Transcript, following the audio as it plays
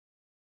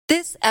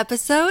This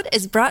episode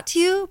is brought to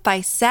you by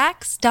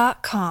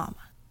Saks.com.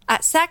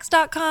 At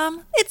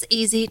Saks.com, it's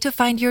easy to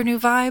find your new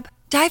vibe.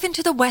 Dive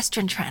into the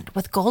Western trend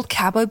with gold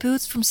cowboy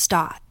boots from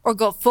Staud, or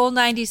go full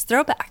 90s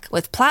throwback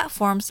with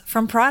platforms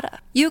from Prada.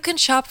 You can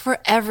shop for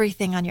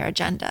everything on your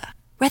agenda,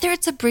 whether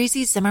it's a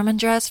breezy Zimmermann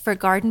dress for a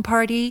garden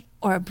party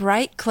or a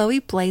bright Chloe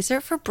blazer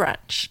for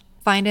brunch.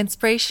 Find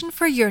inspiration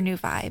for your new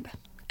vibe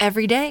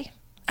every day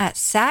at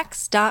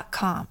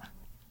Saks.com.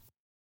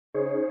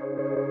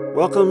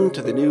 Welcome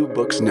to the New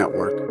Books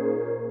Network.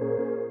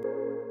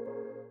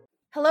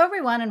 Hello,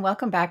 everyone, and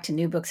welcome back to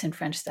New Books in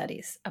French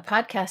Studies, a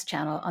podcast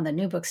channel on the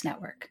New Books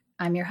Network.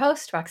 I'm your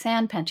host,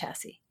 Roxanne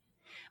Panchasi.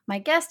 My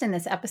guest in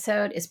this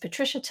episode is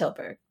Patricia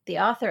Tilburg, the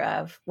author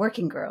of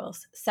Working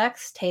Girls,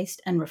 Sex,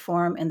 Taste, and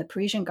Reform in the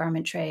Parisian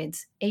Garment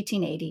Trades,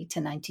 1880 to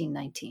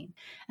 1919.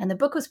 And the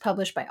book was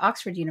published by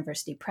Oxford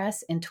University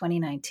Press in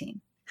 2019.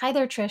 Hi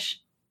there, Trish.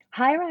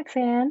 Hi,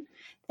 Roxanne.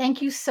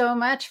 Thank you so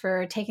much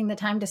for taking the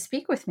time to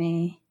speak with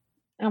me.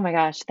 Oh my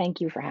gosh,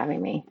 thank you for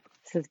having me.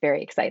 This is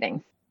very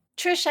exciting.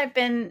 Trish, I've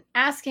been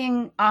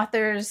asking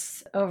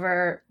authors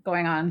over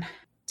going on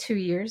 2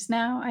 years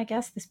now, I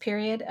guess, this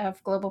period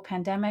of global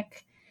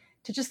pandemic,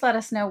 to just let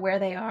us know where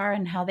they are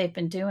and how they've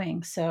been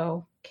doing.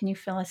 So can you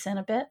fill us in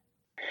a bit?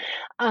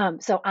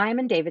 So I'm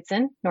in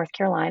Davidson, North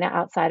Carolina,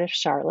 outside of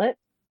Charlotte,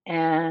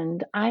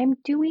 and I'm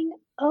doing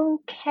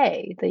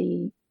okay.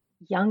 The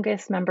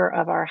youngest member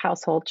of our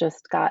household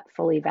just got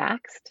fully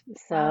vaxxed.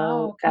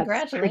 So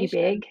that's pretty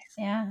big.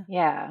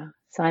 Yeah.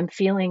 So I'm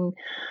feeling,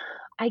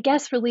 I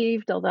guess,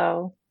 relieved,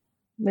 although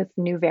with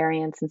new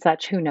variants and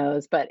such, who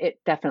knows? But it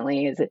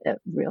definitely is a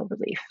real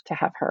relief to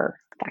have her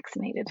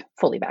vaccinated,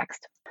 fully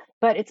vaxxed.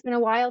 But it's been a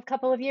wild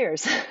couple of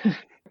years.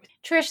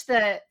 Trish,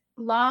 the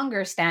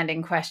longer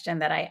standing question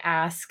that I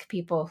ask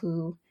people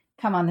who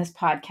come on this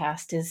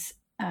podcast is,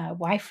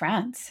 why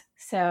France?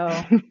 So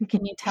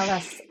can you tell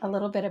us a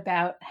little bit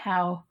about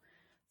how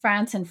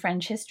France and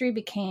French history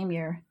became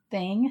your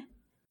thing?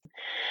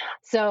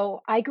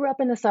 So I grew up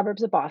in the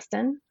suburbs of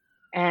Boston.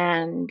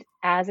 And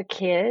as a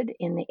kid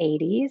in the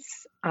 80s,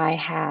 I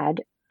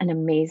had an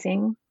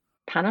amazing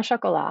pain au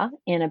chocolat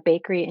in a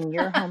bakery in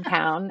your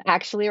hometown,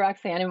 actually,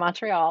 Roxanne, in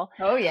Montreal.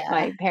 Oh, yeah.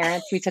 My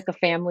parents, we took a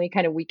family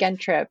kind of weekend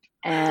trip,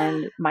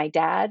 and my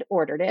dad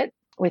ordered it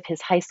with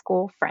his high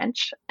school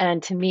French.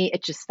 And to me,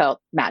 it just felt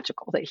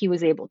magical that he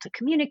was able to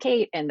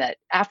communicate, and that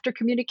after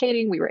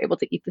communicating, we were able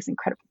to eat this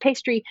incredible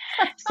pastry.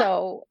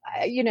 So,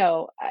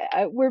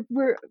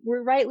 we're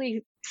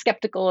rightly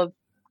skeptical of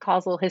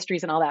causal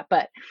histories and all that,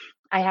 but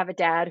I have a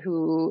dad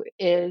who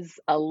is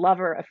a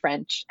lover of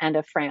French and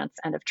of France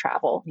and of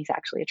travel. He's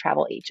actually a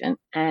travel agent.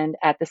 And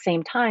at the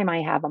same time,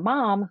 I have a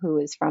mom who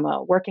is from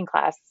a working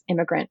class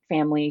immigrant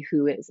family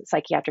who is a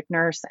psychiatric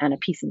nurse and a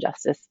peace and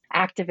justice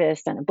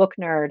activist and a book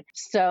nerd.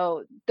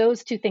 So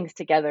those two things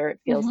together, it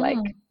feels like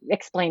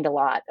explained a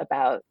lot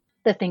about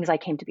the things I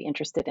came to be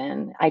interested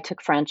in. I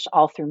took French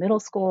all through middle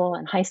school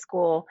and high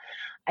school.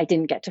 I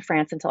didn't get to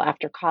France until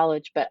after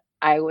college, but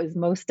I was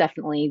most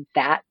definitely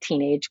that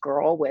teenage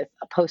girl with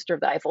a poster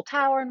of the Eiffel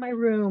Tower in my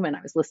room, and I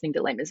was listening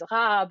to Les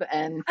Miserables,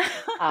 and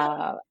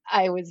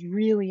I was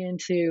really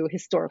into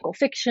historical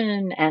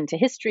fiction and to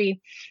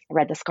history. I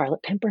read The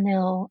Scarlet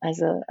Pimpernel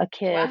as a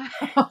kid.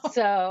 Wow.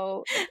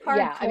 So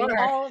yeah, I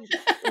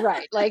mean,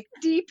 right, like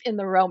deep in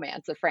the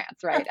romance of France,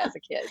 right, as a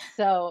kid.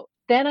 So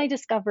then I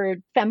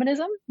discovered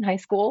feminism in high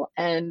school,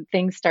 and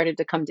things started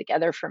to come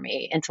together for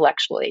me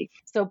intellectually.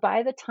 So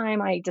by the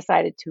time I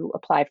decided to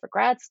apply for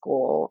grad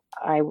school,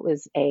 I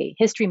was a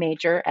history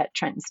major at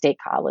Trenton State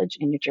College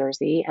in New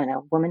Jersey and a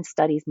women's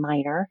studies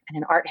minor and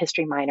an art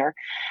history minor.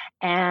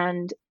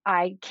 And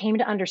I came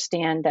to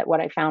understand that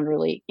what I found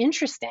really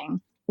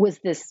interesting was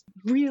this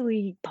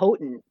really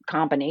potent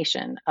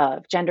combination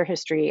of gender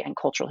history and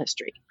cultural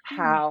history,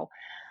 how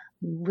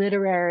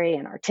literary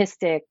and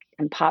artistic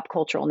and pop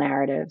cultural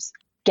narratives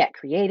get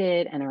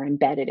created and are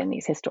embedded in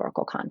these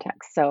historical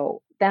contexts.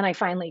 So then I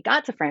finally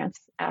got to France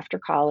after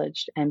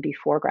college and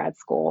before grad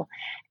school,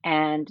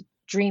 and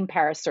Dream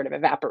Paris sort of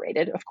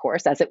evaporated, of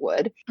course, as it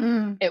would.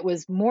 It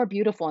was more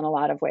beautiful in a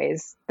lot of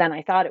ways than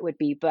I thought it would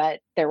be, but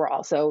there were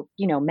also,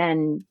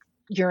 men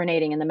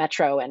urinating in the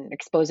metro and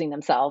exposing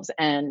themselves,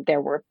 and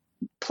there were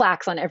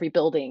plaques on every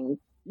building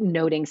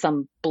noting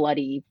some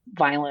bloody,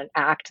 violent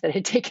act that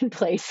had taken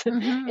place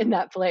in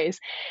that place.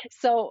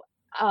 So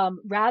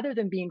rather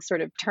than being sort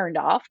of turned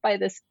off by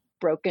this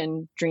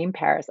broken dream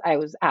Paris, I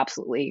was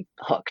absolutely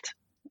hooked.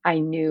 I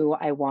knew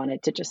I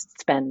wanted to just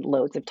spend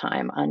loads of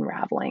time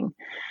unraveling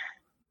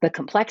the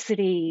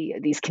complexity,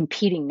 these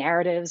competing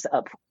narratives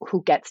of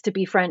who gets to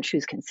be French,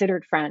 who's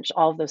considered French.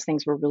 All of those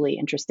things were really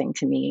interesting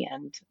to me.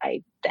 And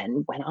I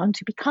then went on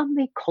to become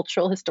a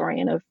cultural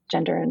historian of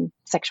gender and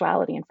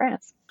sexuality in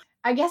France.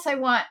 I guess I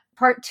want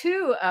part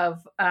two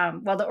of,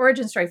 the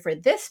origin story for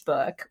this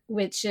book,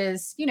 which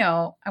is,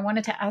 I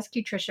wanted to ask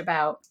you, Trish,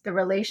 about the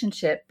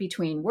relationship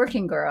between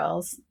Working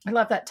Girls. I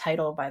love that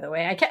title, by the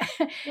way.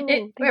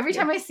 Every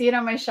time I see it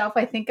on my shelf,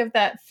 I think of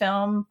that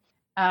film.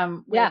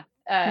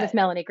 With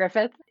Melanie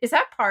Griffith. Is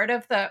that part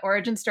of the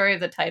origin story of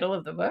the title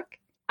of the book?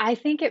 I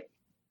think it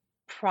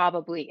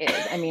probably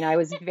is. I mean, I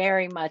was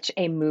very much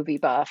a movie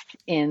buff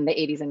in the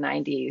 80s and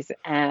 90s,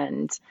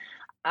 and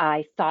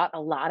I thought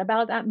a lot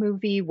about that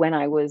movie when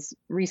I was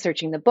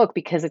researching the book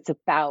because it's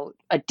about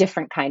a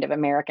different kind of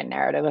American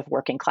narrative of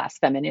working class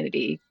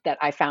femininity that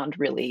I found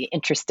really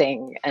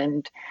interesting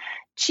and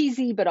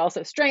cheesy, but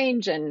also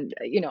strange, and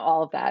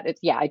all of that.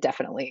 I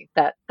definitely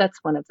that's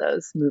one of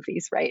those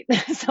movies, right?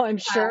 So I'm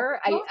sure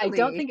totally. I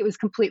don't think it was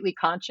completely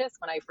conscious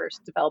when I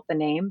first developed the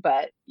name,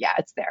 but yeah,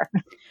 it's there.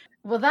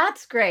 Well,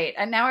 that's great.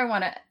 And now I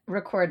want to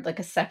record like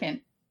a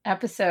second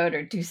episode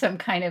or do some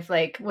kind of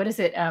like, what is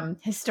it?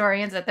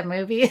 Historians at the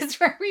Movies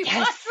where we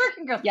watch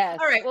Working Girls. Yes.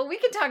 All right. Well, we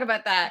can talk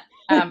about that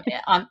on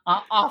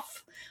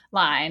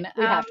offline.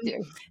 We have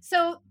to.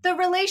 So the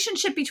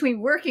relationship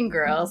between Working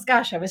Girls,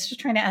 gosh, I was just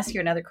trying to ask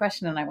you another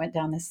question and I went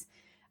down this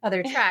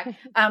other track.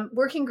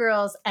 Working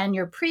Girls and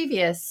your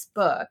previous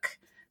book,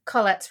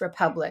 Colette's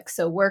Republic.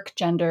 So Work,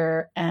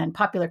 Gender, and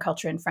Popular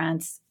Culture in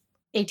France,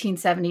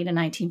 1870 to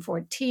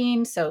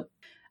 1914. So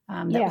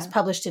that was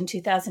published in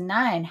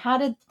 2009.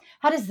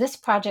 How does this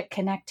project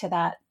connect to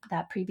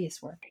that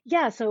previous work?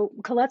 Yeah, so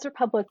Colette's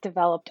Republic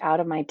developed out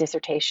of my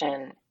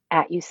dissertation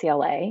at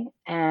UCLA,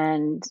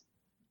 and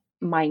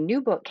my new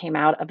book came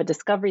out of a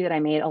discovery that I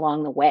made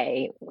along the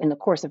way in the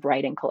course of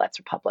writing Colette's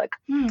Republic.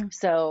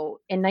 So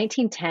in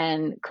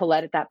 1910,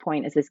 Colette at that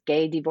point is this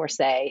gay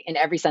divorcee in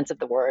every sense of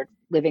the word,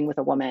 living with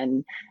a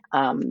woman,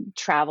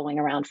 traveling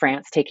around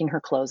France, taking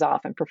her clothes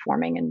off and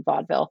performing in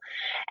vaudeville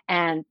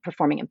and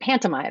performing in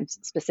pantomimes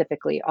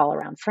specifically all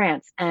around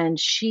France. And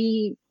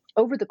she,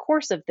 over the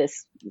course of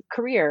this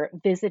career,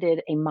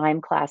 visited a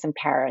mime class in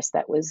Paris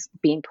that was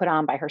being put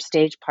on by her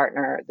stage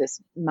partner, this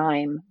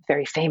mime,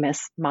 very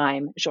famous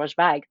mime, Georges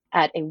Vague,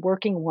 at a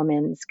working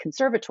women's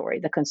conservatory,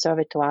 the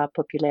Conservatoire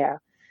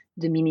Populaire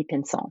de Mimi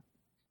Pinson.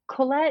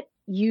 Colette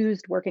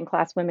used working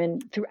class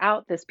women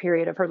throughout this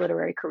period of her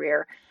literary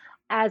career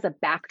as a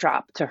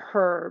backdrop to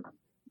her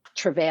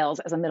travails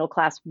as a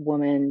middle-class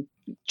woman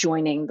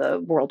joining the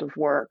world of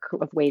work,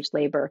 of wage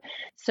labor.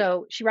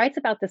 So she writes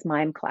about this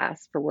mime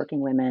class for working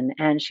women,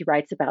 and she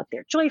writes about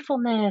their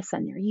joyfulness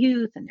and their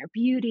youth and their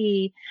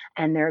beauty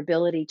and their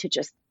ability to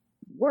just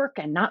work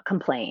and not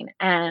complain.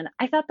 And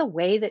I thought the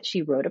way that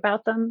she wrote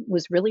about them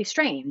was really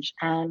strange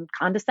and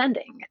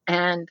condescending.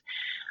 And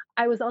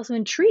I was also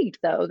intrigued,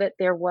 though, that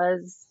there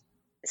was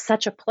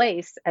such a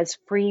place as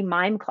free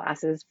mime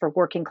classes for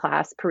working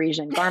class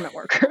Parisian garment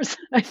workers.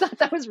 I thought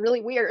that was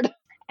really weird.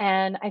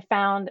 And I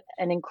found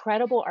an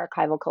incredible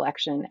archival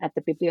collection at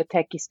the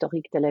Bibliothèque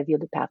Historique de la Ville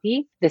de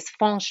Paris, this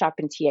Fonds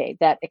Charpentier,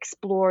 that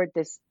explored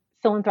this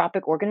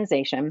philanthropic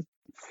organization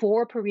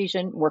for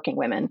Parisian working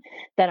women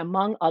that,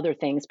 among other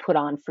things, put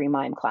on free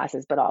mime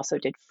classes, but also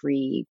did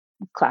free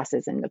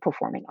classes in the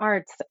performing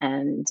arts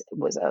and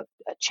was a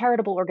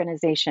charitable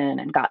organization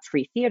and got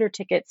free theater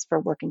tickets for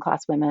working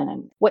class women.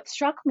 And what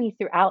struck me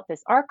throughout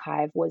this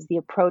archive was the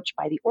approach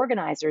by the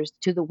organizers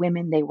to the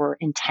women they were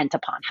intent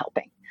upon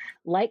helping.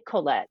 Like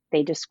Colette,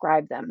 they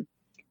described them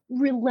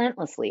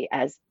relentlessly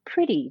as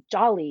pretty,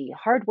 jolly,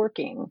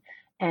 hardworking,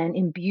 and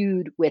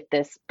imbued with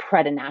this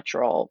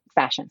preternatural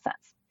fashion sense.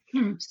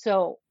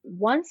 So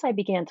once I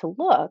began to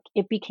look,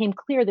 it became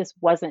clear this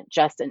wasn't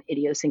just an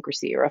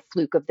idiosyncrasy or a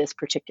fluke of this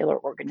particular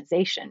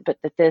organization, but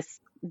that this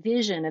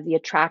vision of the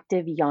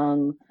attractive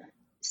young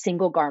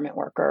single garment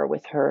worker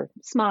with her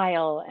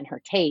smile and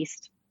her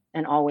taste,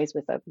 and always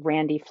with a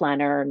Randy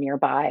Flenner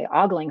nearby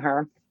ogling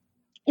her,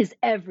 is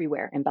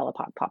everywhere in Belle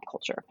Epoque pop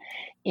culture,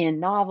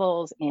 in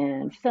novels,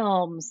 in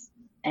films,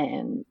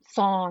 and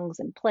songs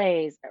and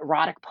plays,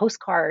 erotic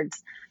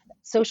postcards,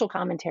 social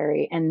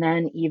commentary, and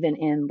then even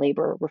in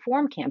labor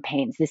reform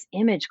campaigns. This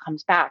image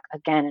comes back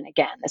again and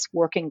again, this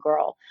working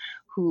girl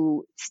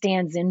who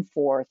stands in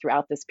for,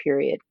 throughout this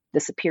period, the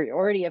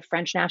superiority of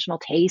French national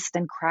taste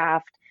and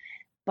craft,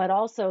 but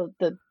also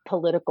the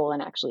political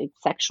and actually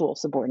sexual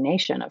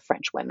subordination of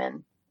French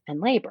women and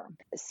labor.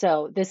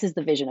 So this is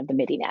the vision of the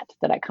midinette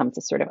that I come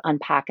to sort of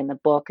unpack in the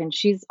book. And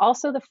she's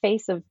also the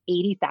face of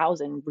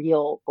 80,000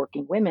 real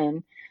working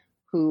women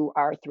who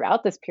are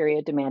throughout this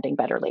period demanding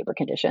better labor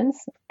conditions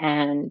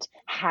and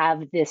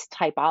have this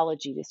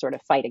typology to sort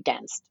of fight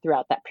against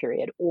throughout that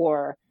period,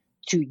 or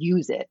to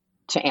use it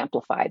to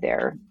amplify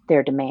their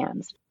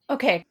demands.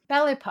 Okay,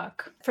 Belle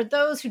Epoque, for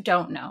those who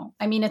don't know,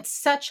 I mean, it's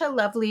such a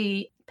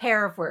lovely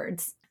pair of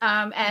words.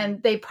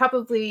 And they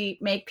probably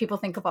make people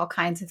think of all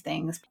kinds of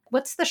things.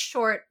 What's the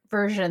short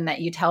version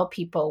that you tell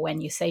people when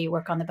you say you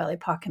work on the Belle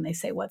Epoque and they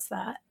say, what's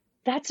that?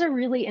 That's a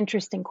really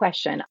interesting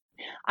question.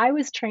 I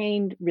was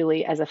trained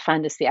really as a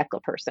fin de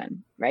siècle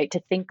person, right?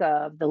 To think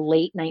of the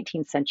late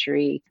 19th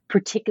century,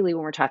 particularly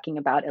when we're talking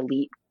about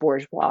elite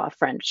bourgeois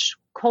French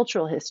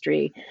cultural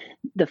history,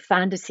 the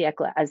fin de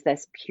siècle as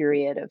this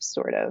period of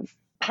sort of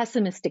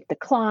pessimistic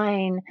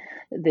decline,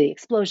 the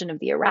explosion of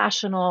the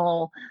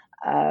irrational,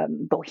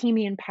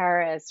 Bohemian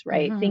Paris,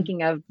 right? Mm-hmm.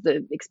 Thinking of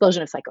the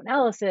explosion of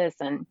psychoanalysis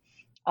and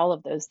all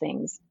of those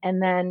things.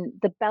 And then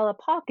the Belle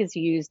Epoque is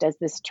used as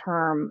this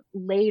term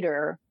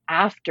later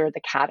after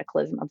the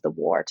cataclysm of the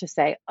war to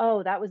say,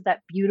 oh, that was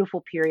that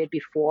beautiful period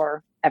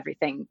before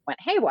everything went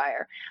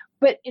haywire.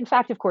 But in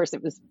fact, of course,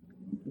 it was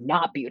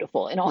not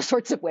beautiful in all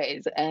sorts of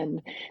ways.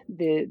 And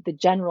the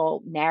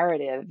general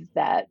narrative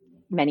that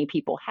many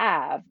people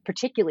have,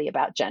 particularly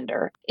about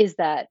gender, is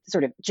that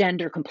sort of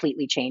gender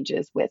completely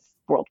changes with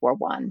World War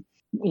I.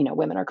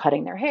 Women are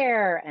cutting their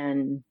hair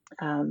and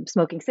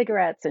smoking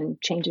cigarettes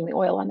and changing the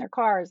oil on their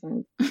cars.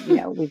 And,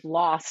 we've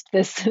lost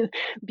this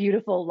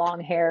beautiful,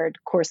 long-haired,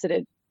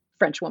 corseted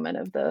French woman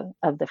of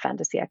the fin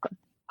de siècle.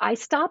 I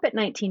stop at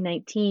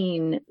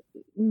 1919,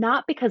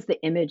 not because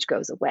the image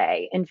goes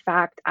away. In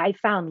fact, I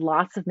found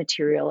lots of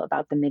material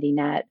about the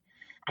midinette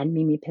and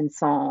Mimi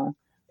Pinson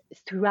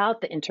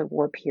throughout the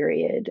interwar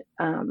period,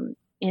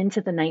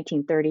 into the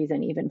 1930s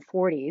and even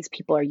 40s.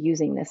 People are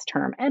using this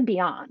term and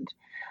beyond.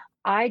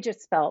 I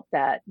just felt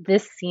that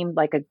this seemed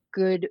like a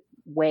good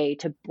way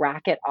to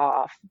bracket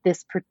off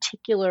this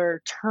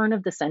particular turn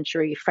of the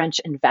century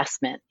French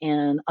investment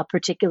in a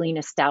particularly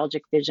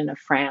nostalgic vision of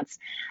France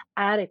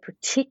at a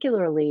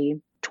particularly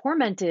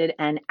tormented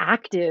and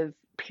active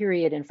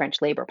period in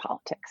French labor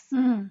politics.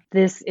 Mm.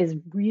 This is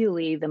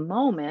really the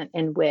moment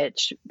in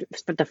which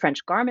the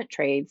French garment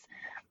trades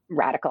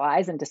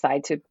radicalize and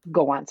decide to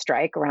go on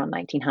strike around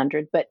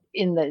 1900. But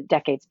in the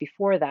decades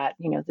before that,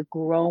 the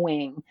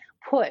growing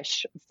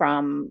push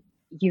from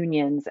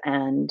unions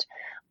and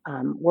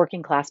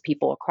working class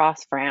people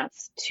across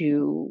France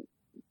to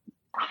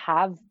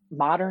have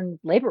modern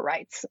labor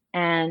rights.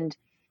 And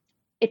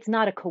it's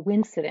not a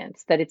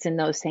coincidence that it's in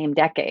those same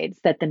decades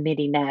that the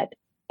midinette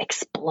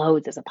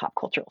explodes as a pop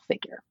cultural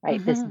figure, right?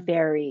 Mm-hmm. This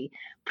very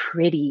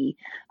pretty,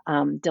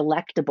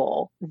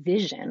 delectable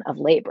vision of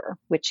labor,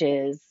 which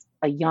is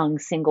a young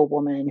single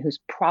woman who's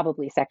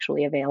probably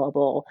sexually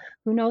available,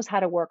 who knows how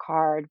to work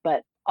hard,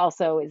 but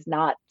also is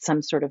not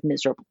some sort of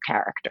miserable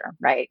character,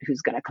 right? Who's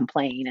going to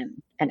complain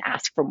and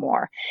ask for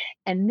more.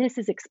 And this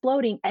is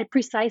exploding at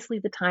precisely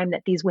the time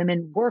that these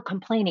women were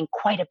complaining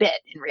quite a bit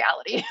in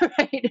reality,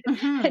 right?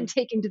 Mm-hmm. And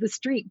taking to the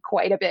street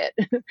quite a bit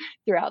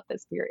throughout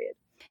this period.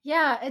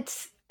 Yeah,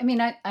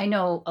 I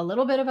know a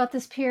little bit about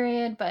this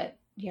period, but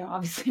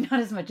obviously not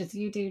as much as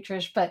you do,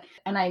 Trish,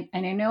 and I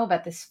know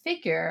about this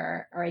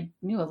figure, or I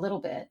knew a little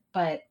bit,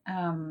 but,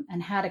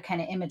 and had a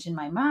kind of image in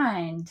my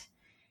mind,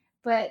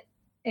 but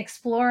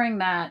exploring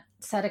that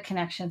set of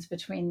connections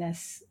between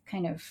this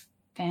kind of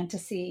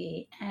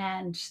fantasy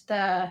and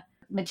the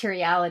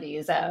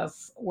materialities of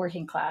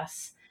working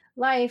class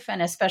life,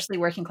 and especially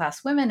working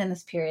class women in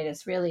this period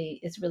is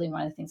really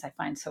one of the things I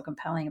find so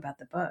compelling about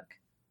the book.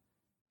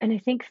 And I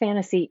think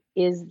fantasy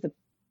is the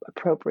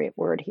appropriate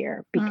word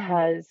here,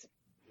 because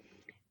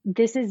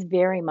this is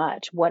very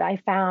much what I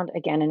found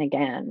again and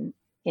again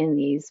in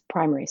these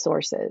primary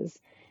sources.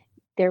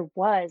 There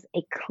was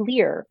a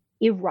clear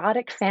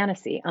erotic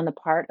fantasy on the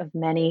part of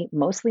many,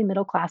 mostly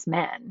middle-class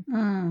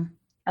men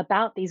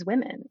about these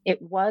women.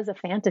 It was a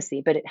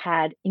fantasy, but it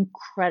had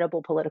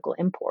incredible political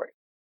import.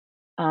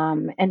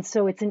 And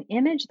so it's an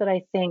image that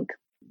I think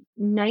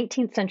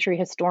 19th century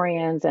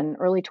historians and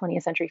early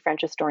 20th century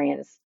French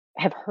historians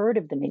have heard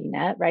of the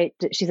midinette, right?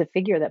 She's a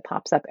figure that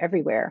pops up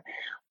everywhere.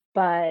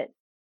 But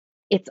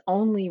it's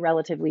only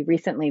relatively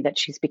recently that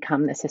she's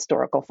become this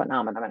historical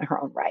phenomenon in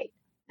her own right.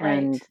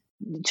 And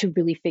to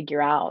really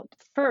figure out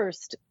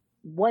first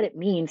what it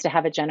means to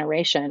have a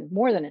generation,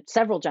 more than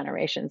several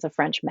generations of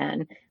French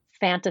men,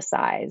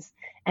 fantasize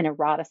and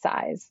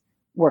eroticize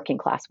working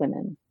class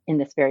women in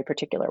this very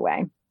particular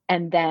way.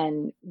 And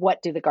then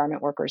what do the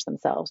garment workers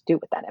themselves do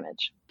with that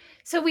image?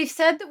 So we've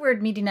said the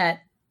word midinette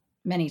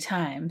many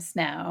times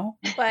now,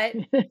 but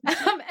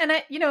and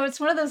it's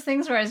one of those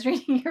things where I was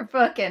reading your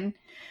book and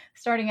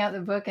starting out the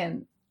book,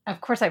 and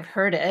of course I've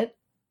heard it.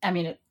 I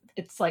mean,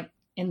 it's like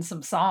in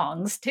some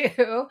songs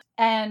too,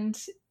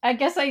 and I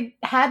guess I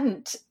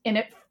hadn't in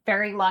a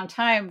very long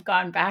time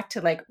gone back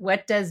to like,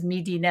 what does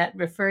midinette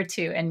refer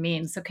to and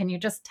mean? So can you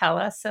just tell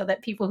us, so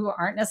that people who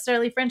aren't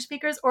necessarily French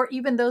speakers, or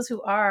even those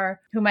who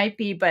might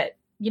be, but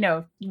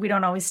we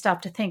don't always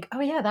stop to think, oh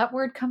yeah, that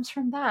word comes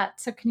from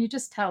that. So can you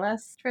just tell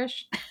us,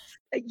 Trish?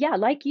 Yeah,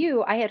 like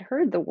you, I had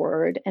heard the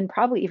word and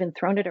probably even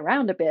thrown it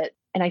around a bit.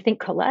 And I think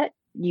Colette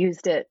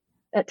used it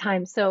at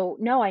times. So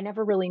no, I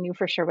never really knew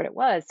for sure what it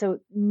was. So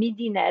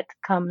midinette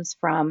comes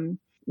from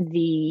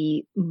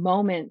the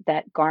moment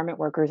that garment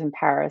workers in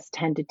Paris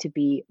tended to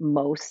be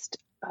most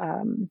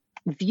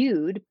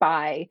viewed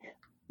by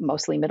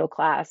mostly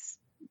middle-class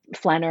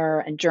flaneur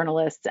and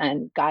journalists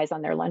and guys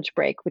on their lunch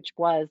break, which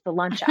was the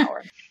lunch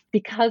hour.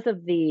 Because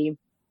of the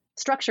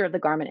structure of the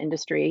garment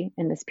industry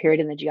in this period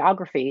and the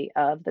geography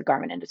of the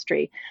garment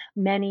industry,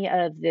 many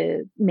of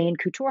the main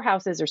couture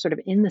houses are sort of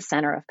in the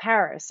center of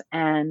Paris.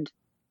 And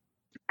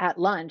at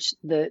lunch,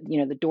 the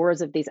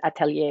doors of these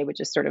ateliers would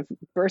just sort of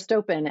burst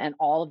open, and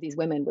all of these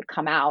women would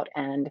come out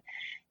and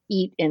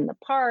eat in the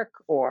park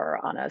or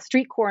on a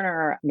street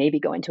corner,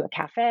 maybe go into a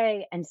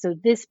cafe. And so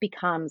this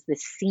becomes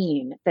this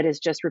scene that is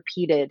just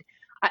repeated.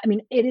 I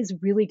mean, it is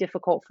really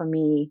difficult for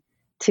me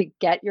to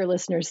get your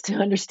listeners to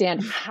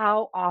understand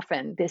how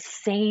often this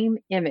same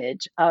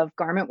image of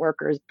garment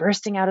workers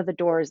bursting out of the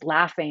doors,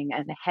 laughing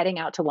and heading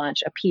out to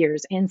lunch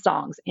appears in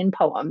songs, in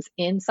poems,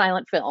 in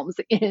silent films,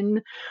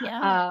 in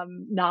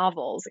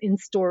novels, in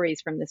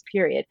stories from this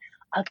period.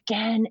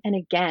 Again and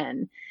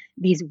again,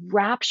 these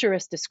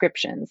rapturous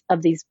descriptions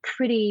of these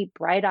pretty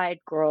bright-eyed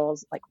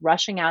girls like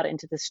rushing out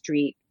into the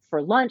street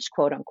for lunch,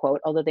 quote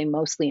unquote, although they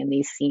mostly in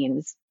these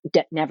scenes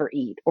never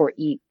eat or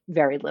eat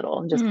very little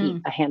and just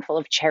eat a handful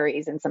of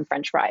cherries and some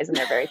French fries, and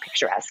they're very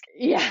picturesque.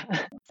 Yeah.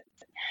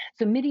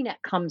 So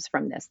midinette comes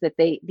from this, that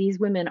these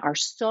women are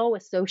so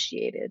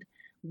associated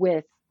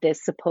with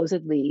this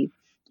supposedly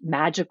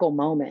magical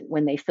moment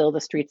when they fill the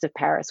streets of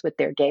Paris with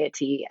their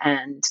gaiety,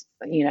 and,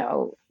 you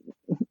know,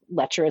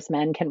 lecherous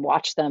men can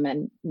watch them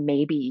and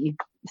maybe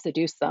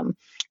seduce them.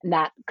 And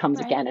that comes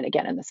again and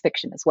again in this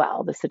fiction as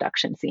well, the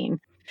seduction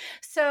scene.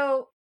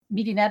 So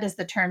midinette is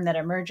the term that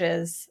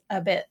emerges a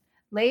bit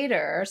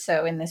later.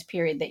 So in this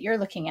period that you're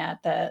looking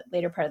at, the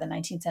later part of the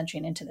 19th century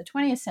and into the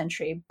 20th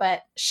century,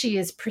 but she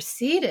is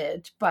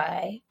preceded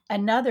by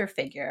another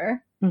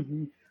figure,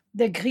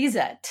 the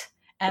grisette.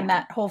 And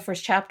that whole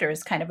first chapter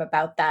is kind of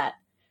about that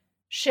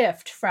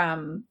shift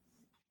from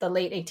the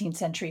late 18th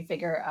century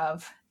figure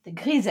of the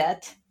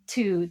grisette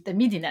to the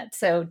midinette.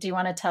 So do you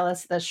want to tell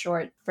us the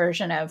short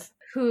version of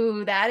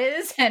who that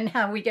is and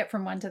how we get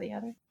from one to the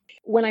other?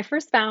 When I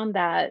first found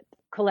that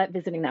Colette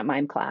visiting that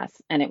mime class,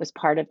 and it was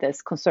part of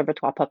this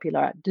Conservatoire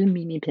Populaire de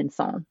Mimi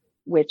Pinson,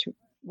 which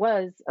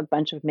was a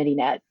bunch of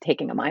midinette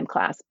taking a mime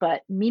class,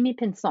 but Mimi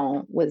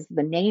Pinson was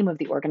the name of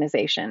the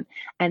organization.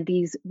 And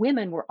these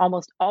women were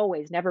almost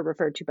always never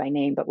referred to by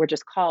name, but were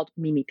just called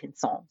Mimi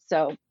Pinson.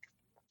 So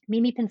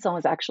Mimi Pinson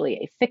is actually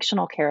a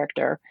fictional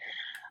character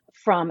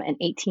from an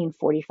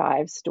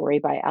 1845 story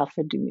by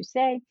Alfred de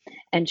Musset.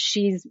 And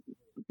she's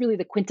really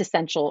the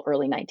quintessential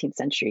early 19th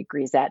century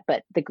grisette,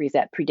 but the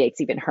grisette predates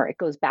even her. It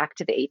goes back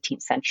to the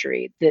 18th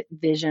century, the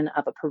vision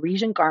of a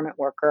Parisian garment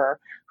worker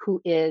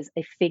who is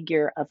a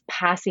figure of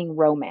passing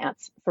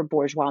romance for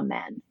bourgeois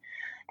men.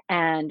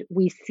 And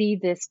we see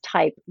this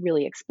type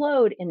really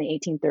explode in the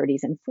 1830s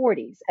and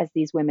 40s as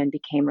these women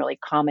became really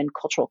common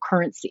cultural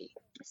currency.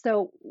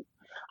 So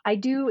I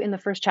do, in the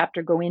first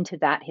chapter, go into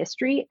that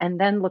history and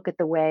then look at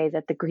the way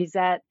that the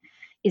grisette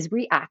is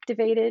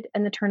reactivated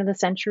in the turn of the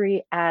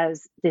century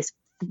as this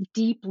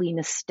deeply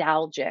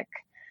nostalgic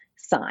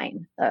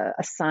sign,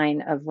 a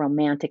sign of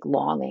romantic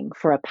longing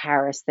for a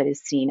Paris that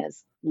is seen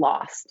as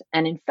lost.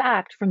 And in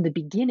fact, from the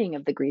beginning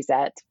of the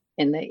grisette,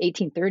 in the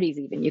 1830s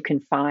even, you can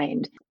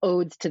find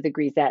odes to the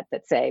grisette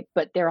that say,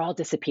 but they're all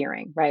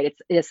disappearing, right?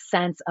 It's a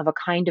sense of a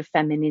kind of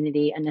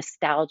femininity, a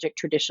nostalgic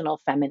traditional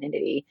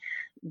femininity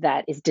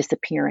that is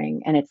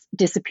disappearing, and it's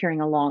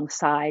disappearing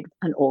alongside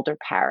an older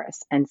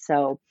Paris. And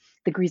so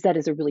the grisette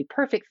is a really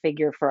perfect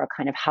figure for a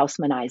kind of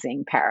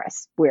Haussmannizing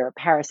Paris, where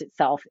Paris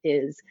itself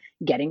is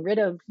getting rid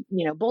of,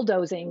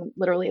 bulldozing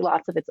literally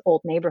lots of its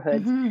old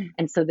neighborhoods.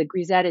 And so the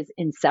grisette is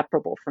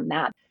inseparable from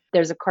that.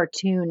 There's a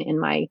cartoon in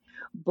my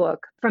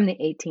book from the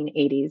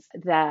 1880s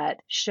that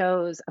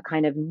shows a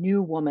kind of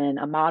new woman,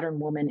 a modern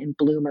woman in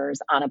bloomers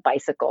on a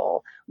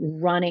bicycle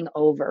running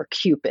over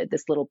Cupid,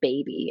 this little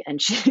baby.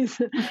 And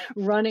she's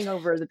running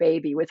over the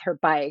baby with her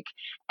bike.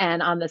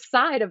 And on the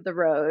side of the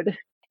road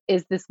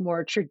is this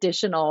more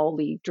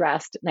traditionally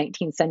dressed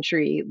 19th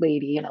century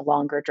lady in a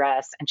longer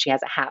dress. And she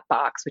has a hat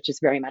box, which is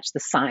very much the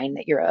sign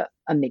that you're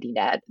a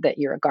midinette, that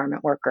you're a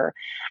garment worker.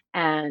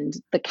 And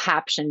the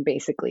caption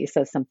basically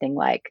says something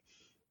like,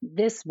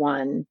 this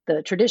one,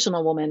 the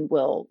traditional woman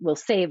will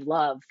save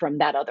love from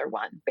that other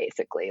one,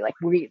 basically. Like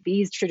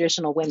these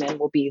traditional women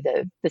will be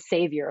the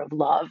savior of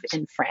love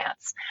in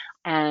France.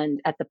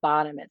 And at the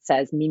bottom, it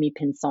says, Mimi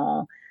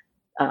Pinson,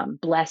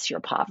 bless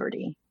your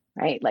poverty.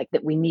 Right? Like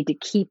that we need to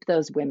keep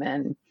those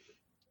women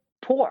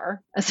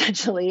poor,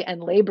 essentially, and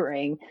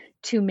laboring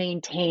to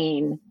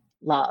maintain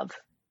love.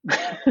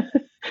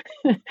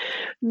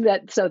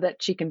 So that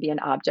she can be an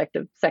object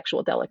of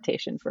sexual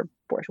delectation for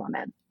bourgeois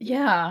men.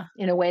 Yeah.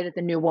 In a way that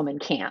the new woman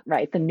can't,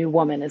 right? The new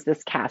woman is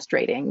this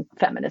castrating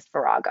feminist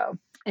virago.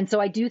 And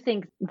so I do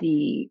think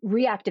the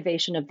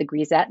reactivation of the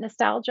grisette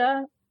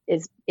nostalgia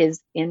is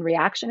in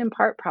reaction in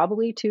part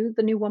probably to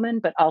the new woman,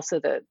 but also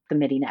the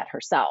midinette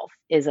herself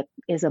is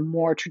a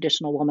more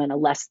traditional woman, a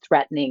less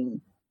threatening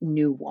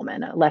new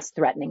woman, a less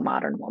threatening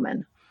modern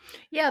woman.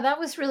 Yeah, that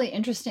was really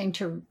interesting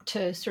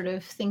to sort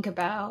of think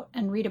about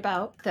and read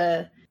about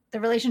the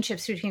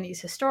relationships between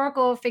these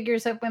historical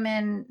figures of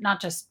women,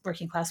 not just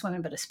working class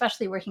women, but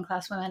especially working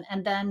class women.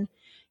 And then,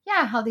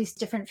 how these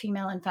different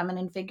female and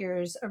feminine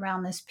figures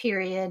around this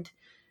period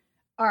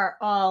are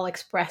all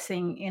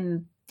expressing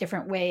in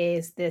different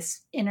ways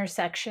this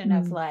intersection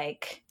of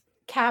like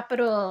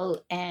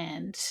capital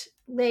and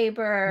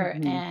labor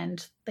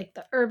and like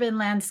the urban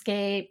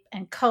landscape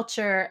and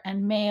culture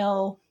and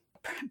male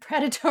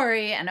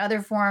predatory and other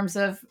forms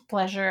of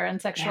pleasure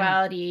and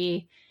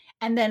sexuality.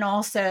 And then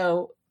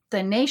also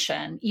the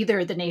nation,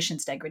 either the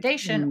nation's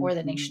degradation or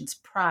the nation's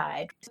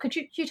pride. Could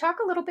you talk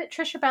a little bit,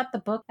 Trish, about the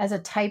book as a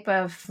type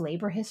of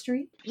labor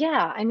history?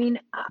 Yeah, I mean,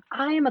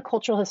 I am a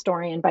cultural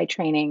historian by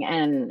training,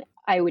 and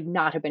I would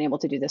not have been able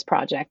to do this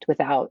project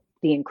without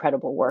the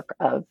incredible work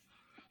of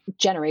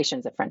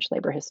generations of French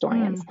labor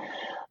historians.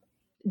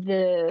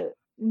 The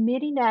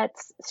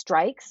Midinet's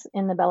strikes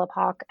in the Belle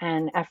Epoque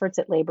and efforts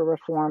at labor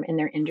reform in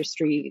their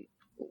industry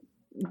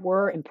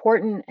were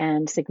important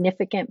and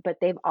significant, but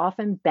they've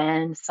often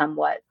been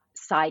somewhat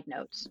side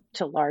notes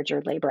to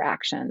larger labor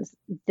actions.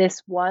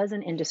 This was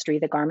an industry,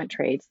 the garment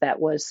trades, that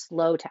was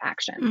slow to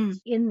action.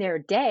 In their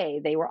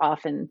day, they were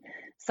often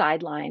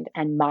sidelined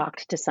and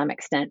mocked to some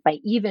extent by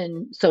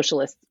even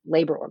socialist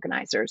labor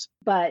organizers.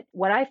 But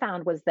what I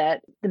found was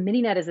that the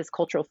Midinet as this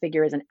cultural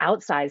figure is an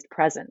outsized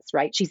presence,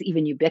 right? She's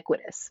even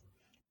ubiquitous.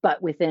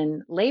 But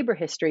within labor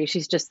history,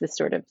 she's just this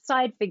sort of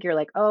side figure,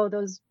 like, oh,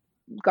 those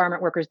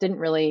garment workers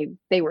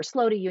they were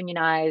slow to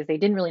unionize. They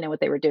didn't really know what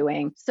they were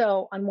doing.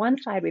 So on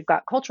one side, we've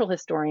got cultural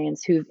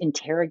historians who've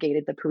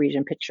interrogated the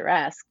Parisian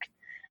picturesque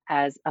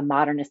as a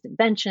modernist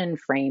invention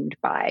framed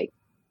by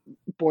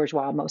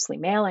bourgeois, mostly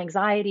male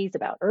anxieties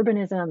about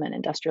urbanism and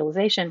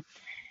industrialization.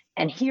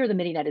 And here the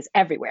Midinet is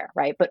everywhere,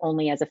 right? But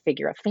only as a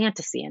figure of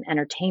fantasy and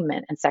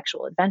entertainment and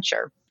sexual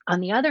adventure. On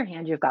the other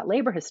hand, you've got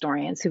labor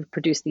historians who've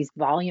produced these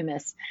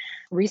voluminous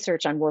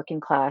research on working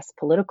class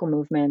political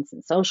movements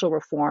and social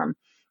reform.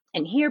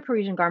 And here,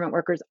 Parisian garment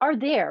workers are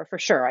there for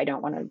sure. I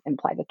don't want to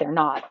imply that they're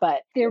not,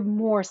 but they're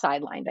more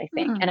sidelined, I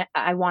think. And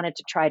I wanted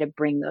to try to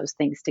bring those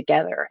things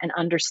together and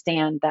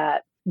understand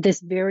that this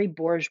very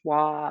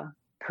bourgeois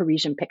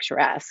Parisian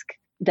picturesque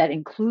that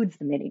includes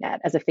the Midinet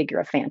as a figure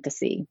of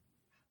fantasy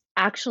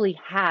actually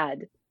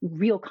had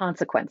real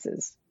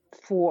consequences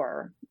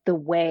for the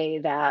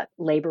way that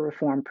labor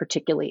reform,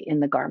 particularly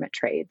in the garment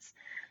trades,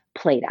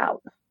 played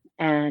out.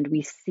 And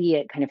we see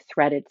it kind of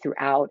threaded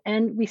throughout.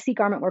 And we see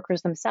garment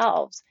workers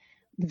themselves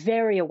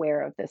very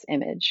aware of this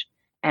image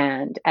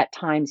and at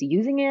times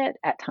using it,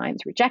 at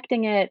times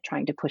rejecting it,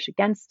 trying to push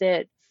against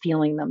it,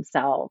 feeling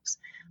themselves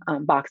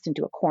boxed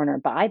into a corner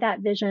by that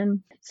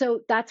vision.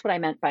 So that's what I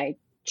meant by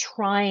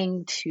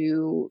trying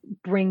to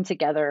bring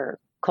together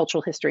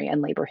cultural history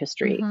and labor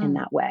history in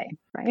that way,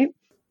 right?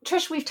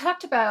 Trish, we've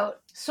talked about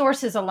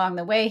sources along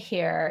the way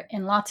here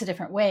in lots of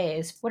different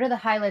ways. What are the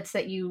highlights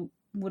that you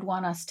would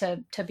want us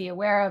to be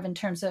aware of in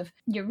terms of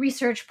your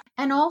research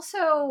and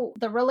also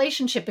the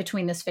relationship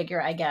between this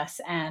figure, I guess,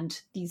 and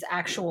these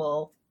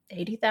actual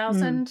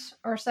 80,000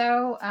 or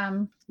so,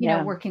 you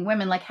know, working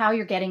women, like how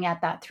you're getting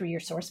at that through your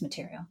source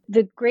material?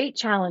 The great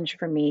challenge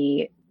for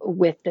me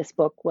with this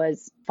book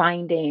was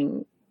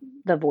finding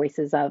the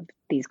voices of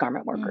these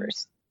garment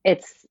workers.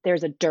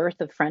 There's a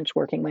dearth of French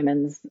working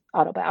women's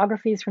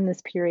autobiographies from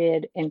this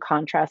period in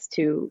contrast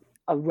to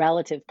a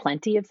relative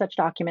plenty of such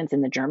documents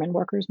in the German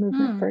workers'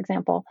 movement, for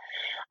example.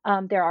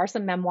 There are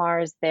some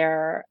memoirs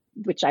there,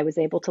 which I was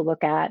able to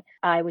look at.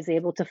 I was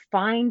able to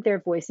find their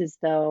voices,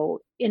 though,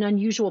 in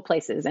unusual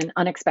places and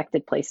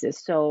unexpected places.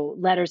 So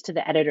letters to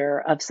the editor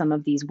of some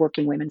of these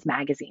working women's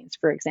magazines,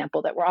 for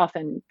example, that were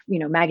often, you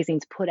know,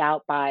 magazines put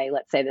out by,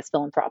 let's say, this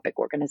philanthropic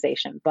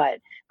organization, but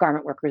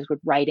garment workers would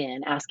write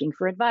in asking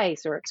for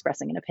advice or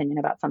expressing an opinion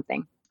about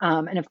something.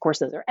 And of course,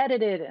 those are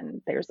edited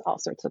and there's all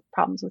sorts of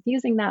problems with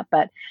using that.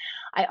 But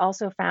I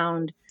also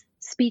found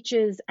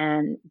speeches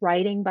and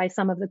writing by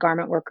some of the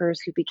garment workers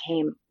who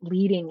became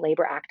leading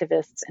labor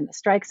activists in the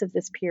strikes of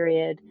this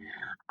period.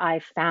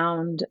 I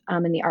found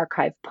in the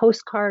archive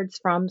postcards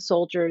from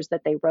soldiers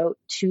that they wrote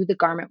to the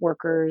garment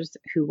workers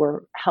who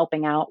were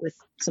helping out with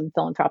some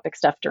philanthropic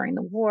stuff during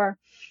the war.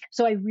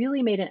 So I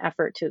really made an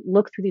effort to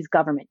look through these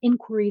government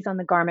inquiries on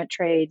the garment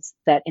trades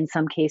that in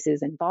some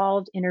cases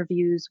involved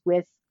interviews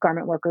with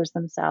garment workers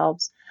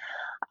themselves.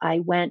 I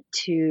went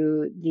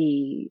to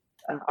the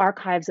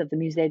archives of the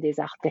Musée des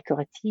Arts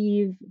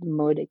Décoratifs,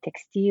 Mode et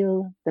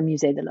Textile, the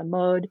Musée de la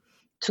Mode,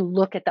 to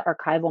look at the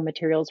archival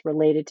materials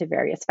related to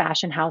various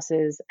fashion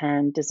houses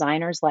and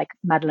designers like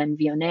Madeleine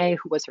Vionnet,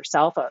 who was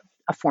herself a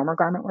former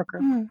garment worker.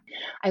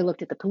 I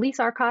looked at the police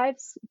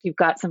archives. You've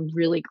got some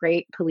really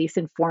great police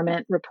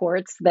informant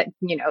reports that,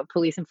 you know,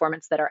 police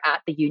informants that are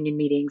at the union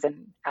meetings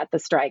and at the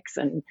strikes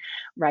and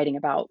writing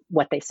about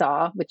what they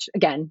saw, which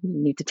again,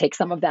 you need to take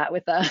some of that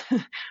with a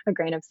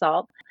grain of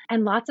salt.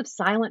 And lots of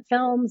silent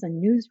films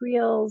and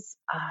newsreels,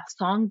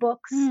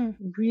 songbooks,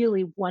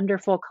 really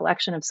wonderful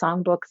collection of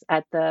songbooks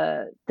at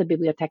the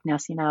Bibliothèque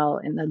Nationale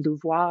in the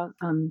Louvois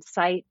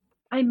site.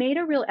 I made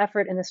a real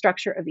effort in the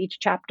structure of each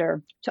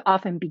chapter to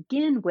often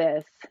begin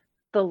with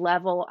the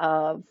level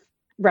of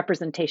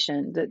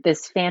representation,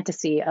 this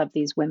fantasy of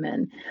these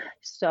women.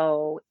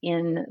 So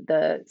in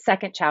the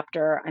second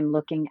chapter, I'm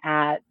looking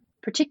at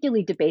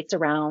particularly debates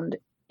around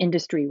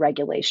industry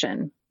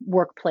regulation,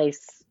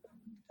 workplace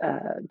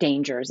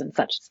dangers and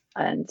such.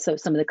 And so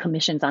some of the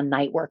commissions on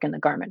night work in the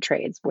garment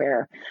trades,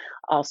 where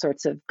all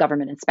sorts of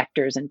government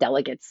inspectors and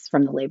delegates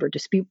from the Labor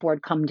Dispute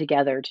Board come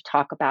together to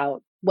talk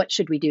about what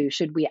should we do?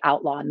 Should we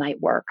outlaw night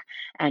work?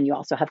 And you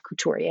also have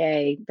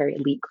couturier, very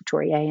elite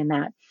couturier in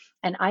that.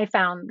 And I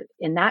found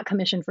in that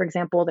commission, for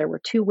example, there were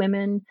two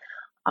women,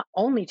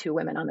 only two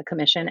women on the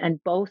commission,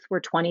 and both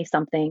were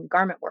 20-something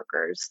garment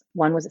workers.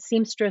 One was a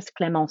seamstress,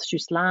 Clémence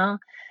Jusselin,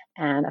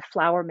 and a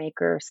flower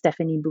maker,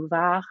 Stéphanie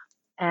Bouvard.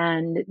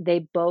 And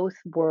they both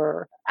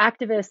were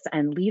activists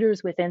and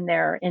leaders within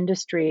their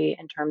industry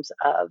in terms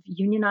of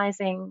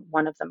unionizing.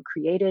 One of them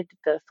created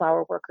the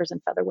Flower Workers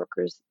and Feather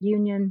Workers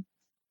Union.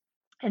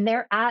 And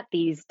they're at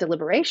these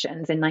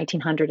deliberations in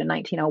 1900 and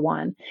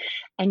 1901.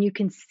 And you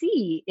can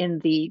see in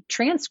the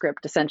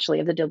transcript, essentially,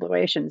 of the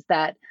deliberations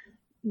that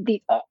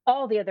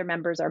all the other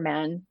members are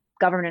men,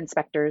 government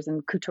inspectors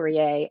and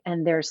couturier,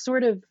 and they're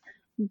sort of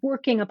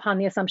working upon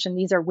the assumption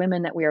these are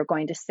women that we are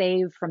going to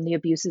save from the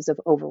abuses of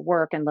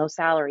overwork and low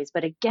salaries.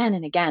 But again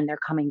and again, they're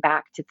coming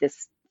back to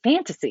this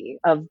fantasy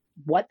of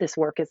what this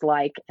work is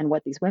like and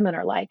what these women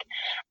are like.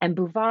 And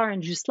Bouvard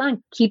and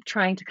Jusselin keep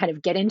trying to kind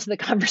of get into the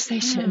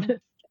conversation.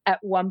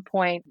 At one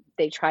point,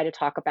 they try to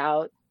talk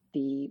about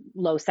the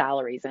low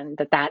salaries and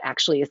that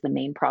actually is the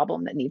main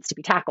problem that needs to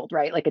be tackled,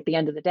 right? Like at the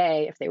end of the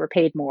day, if they were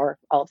paid more,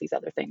 all of these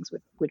other things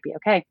would be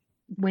okay.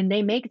 When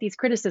they make these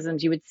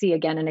criticisms, you would see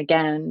again and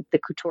again the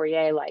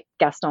couturier like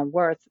Gaston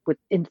Worth would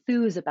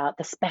enthuse about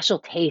the special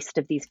taste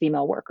of these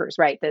female workers,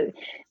 right?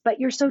 But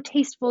you're so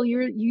tasteful,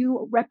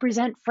 you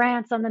represent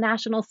France on the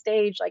national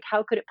stage. Like,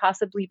 how could it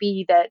possibly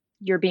be that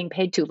you're being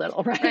paid too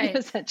little, right?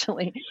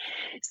 Essentially.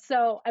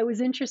 So I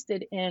was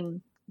interested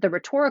in the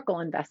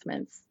rhetorical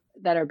investments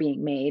that are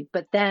being made,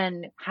 but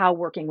then how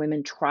working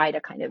women try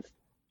to kind of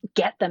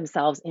get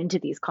themselves into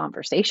these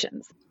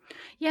conversations.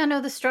 Yeah,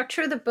 no, the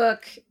structure of the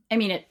book, I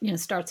mean, it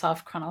starts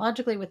off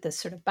chronologically with this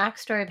sort of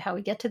backstory of how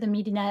we get to the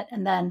Midinette,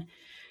 and then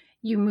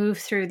you move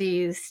through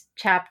these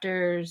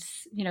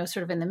chapters,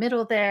 sort of in the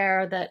middle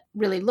there that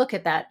really look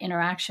at that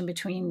interaction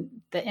between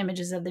the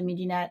images of the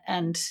Midinette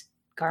and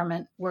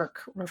garment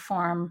work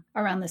reform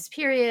around this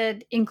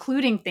period,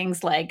 including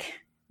things like,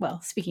 well,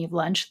 speaking of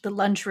lunch, the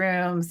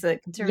lunchrooms, the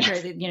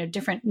conservatory,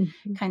 different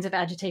kinds of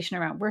agitation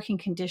around working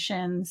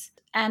conditions.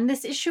 And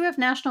this issue of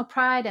national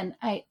pride, and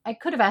I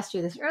could have asked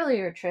you this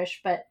earlier, Trish,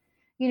 but,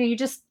 you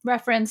just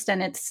referenced,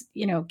 and it's,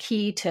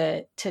 key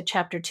to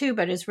chapter 2,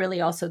 but is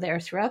really also there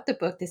throughout the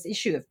book, this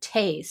issue of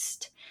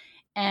taste.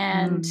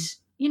 And,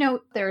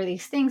 there are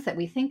these things that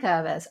we think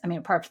of as,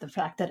 apart from the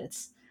fact that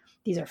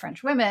these are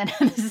French women,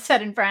 and this is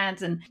set in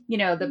France, and,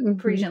 the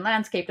Parisian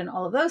landscape and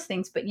all of those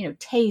things, but,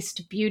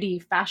 taste, beauty,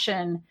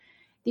 fashion,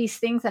 these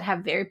things that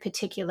have very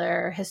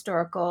particular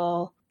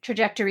historical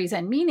trajectories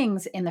and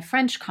meanings in the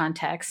French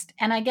context.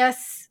 And I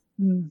guess,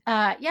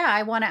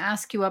 I want to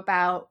ask you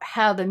about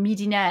how the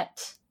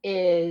Midinette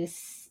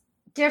is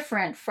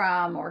different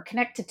from or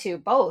connected to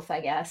both,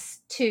 I guess,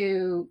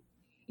 to,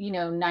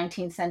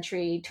 19th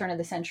century, turn of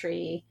the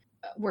century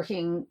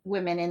working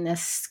women in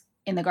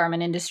the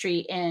garment industry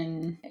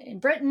in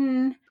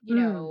Britain.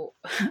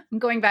 I'm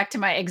going back to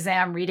my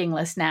exam reading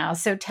list now.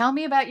 So tell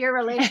me about your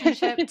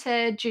relationship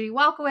to Judy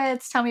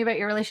Wolkowitz. Tell me about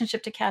your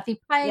relationship to Kathy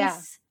Price.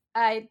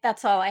 Yeah.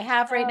 That's all I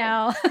have right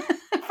now.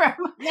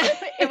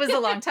 It was a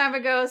long time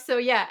ago. So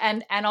yeah,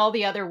 and all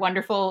the other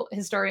wonderful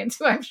historians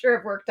who I'm sure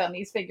have worked on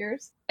these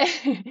figures.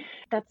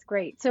 That's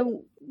great.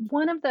 So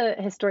one of the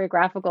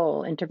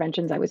historiographical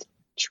interventions I was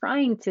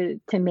trying to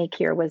make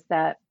here was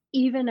that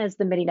even as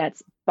the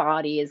Midinette's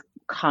body is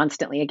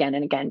constantly again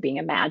and again being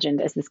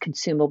imagined as this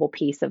consumable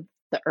piece of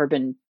the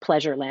urban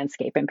pleasure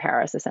landscape in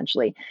Paris,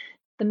 essentially,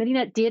 the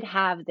Midinette did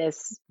have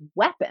this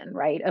weapon,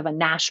 right, of a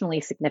nationally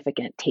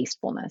significant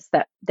tastefulness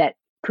that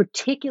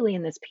particularly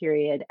in this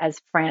period, as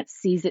France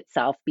sees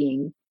itself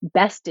being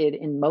bested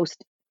in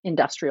most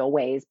industrial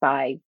ways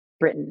by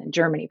Britain and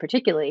Germany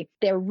particularly,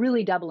 they're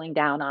really doubling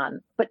down on,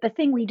 but the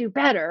thing we do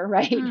better,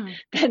 right,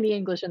 than the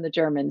English and the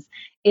Germans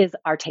is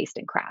our taste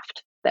and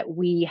craft, that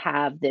we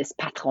have this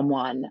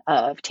patrimoine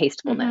of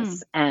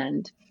tastefulness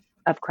and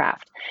of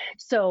craft.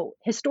 So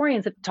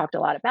historians have talked a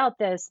lot about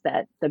this,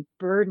 that the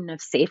burden of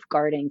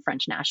safeguarding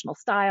French national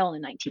style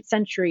in the 19th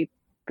century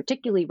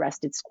particularly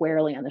rested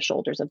squarely on the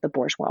shoulders of the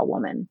bourgeois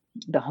woman,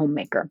 the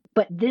homemaker.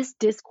 But this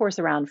discourse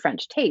around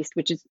French taste,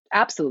 which is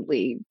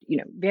absolutely,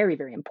 very,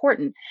 very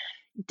important,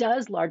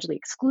 does largely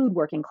exclude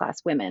working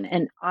class women.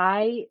 And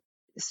I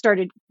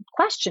started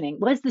questioning,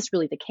 was this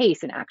really the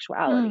case in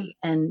actuality?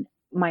 And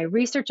my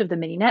research of the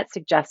Midinette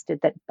suggested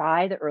that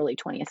by the early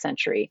 20th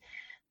century,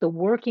 the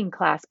working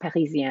class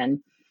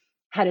Parisienne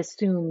had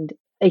assumed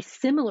a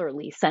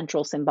similarly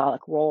central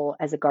symbolic role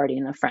as a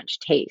guardian of French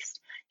taste.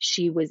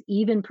 She was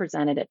even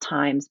presented at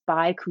times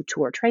by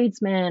couture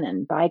tradesmen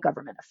and by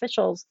government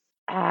officials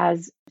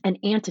as an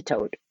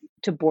antidote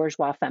to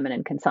bourgeois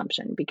feminine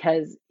consumption.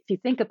 Because if you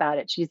think about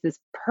it, she's this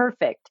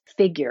perfect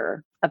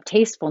figure of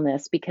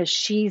tastefulness because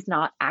she's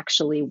not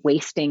actually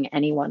wasting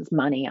anyone's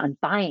money on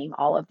buying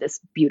all of this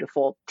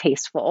beautiful,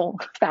 tasteful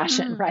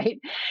fashion, right?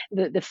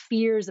 The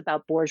fears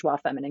about bourgeois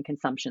feminine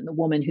consumption, the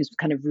woman who's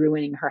kind of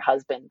ruining her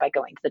husband by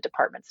going to the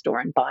department store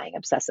and buying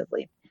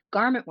obsessively.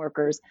 Garment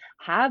workers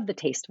have the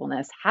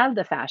tastefulness, have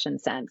the fashion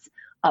sense,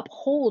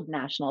 uphold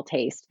national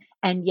taste,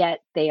 and yet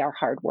they are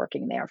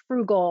hardworking, they are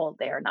frugal,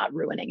 they are not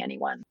ruining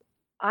anyone.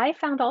 I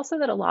found also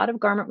that a lot of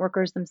garment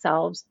workers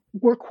themselves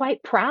were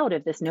quite proud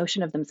of this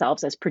notion of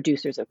themselves as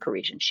producers of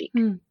Parisian chic,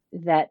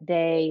 that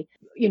they,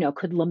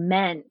 could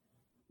lament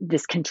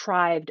this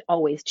contrived,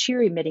 always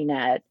cheery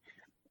midinette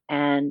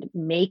and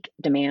make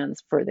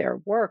demands for their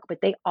work, but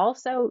they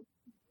also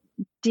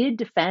did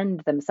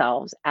defend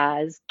themselves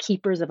as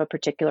keepers of a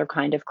particular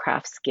kind of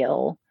craft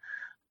skill.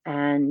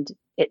 And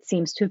it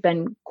seems to have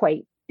been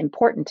quite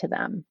important to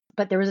them.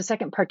 But there was a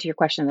second part to your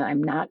question that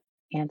I'm not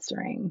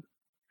answering.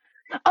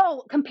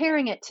 Oh,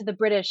 comparing it to the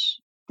British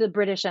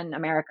and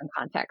American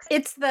context.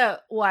 It's the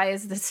why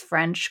is this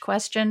French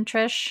question,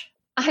 Trish?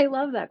 I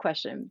love that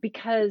question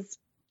because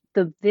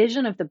the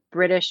vision of the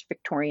British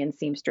Victorian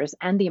seamstress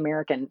and the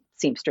American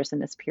seamstress in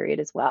this period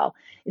as well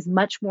is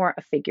much more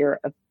a figure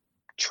of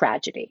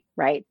tragedy,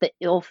 right? The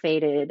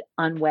ill-fated,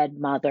 unwed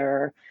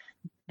mother,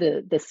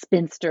 the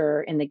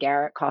spinster in the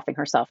garret coughing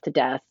herself to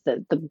death,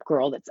 the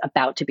girl that's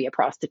about to be a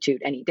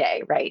prostitute any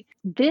day, right?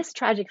 This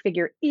tragic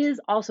figure is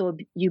also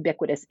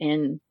ubiquitous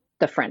in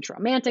the French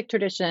Romantic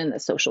tradition, the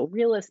social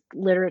realist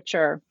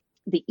literature,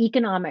 the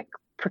economic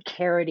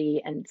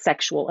precarity and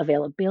sexual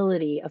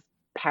availability of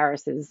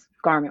Paris's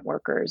garment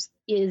workers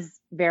is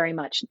very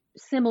much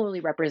similarly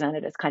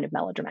represented as kind of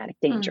melodramatic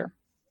danger.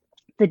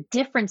 The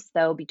difference,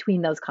 though,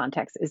 between those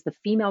contexts is the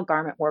female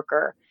garment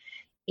worker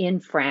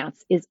in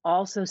France is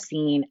also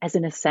seen as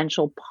an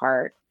essential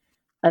part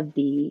of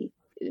the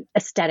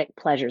aesthetic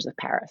pleasures of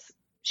Paris.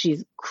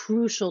 She's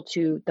crucial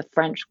to the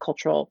French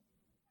cultural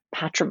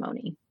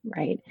patrimony,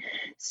 right?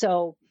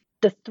 So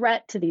the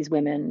threat to these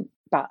women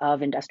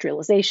of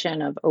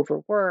industrialization, of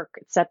overwork,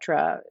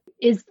 etc.,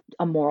 is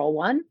a moral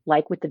one,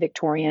 like with the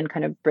Victorian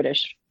kind of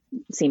British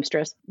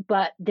seamstress.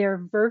 But their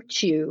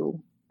virtue,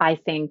 I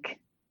think,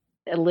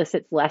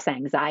 elicits less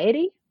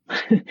anxiety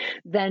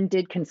than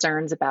did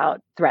concerns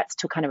about threats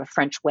to kind of a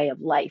French way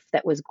of life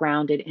that was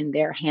grounded in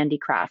their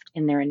handicraft,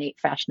 in their innate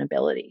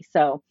fashionability.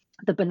 So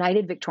the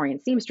benighted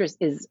Victorian seamstress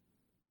is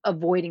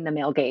avoiding the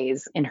male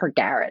gaze in her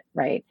garret,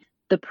 right?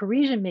 The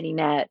Parisian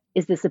midinette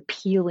is this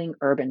appealing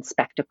urban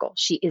spectacle.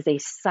 She is a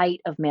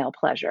site of male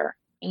pleasure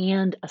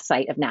and a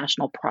site of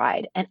national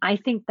pride. And I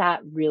think that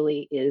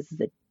really is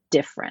the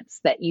difference,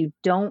 that you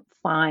don't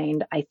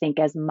find, I think,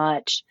 as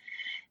much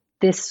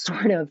this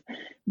sort of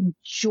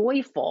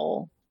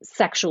joyful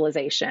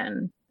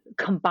sexualization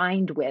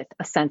combined with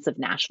a sense of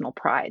national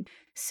pride.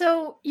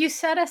 So you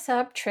set us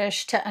up,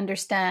 Trish, to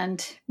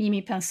understand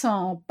Mimi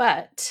Pinson,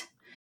 but...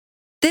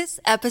 This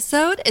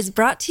episode is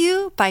brought to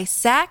you by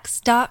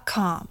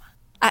Saks.com.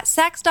 At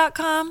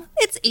Saks.com,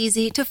 it's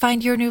easy to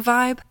find your new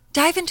vibe.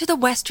 Dive into the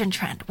Western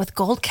trend with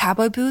gold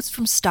cowboy boots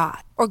from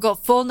Stott, or go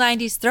full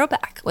 90s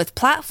throwback with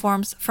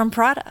platforms from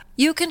Prada.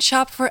 You can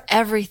shop for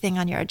everything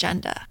on your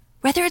agenda,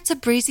 whether it's a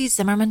breezy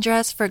Zimmermann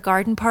dress for a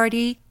garden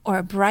party or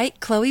a bright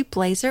Chloe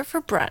blazer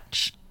for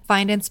brunch.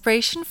 Find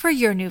inspiration for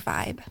your new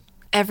vibe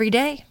every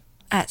day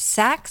at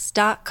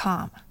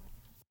Saks.com.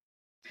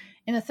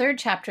 In the third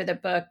chapter of the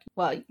book,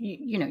 well,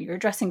 you're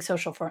addressing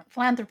social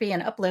philanthropy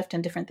and uplift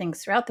and different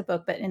things throughout the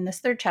book, but in this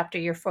third chapter,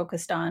 you're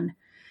focused on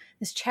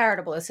this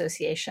charitable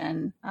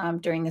association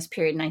during this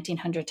period,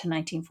 1900 to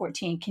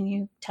 1914. Can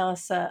you tell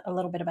us a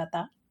little bit about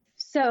that?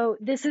 So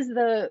this is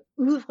the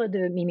Oeuvre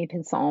de Mimi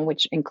Pinson,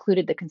 which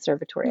included the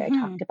conservatory I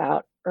talked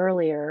about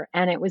earlier.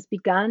 And it was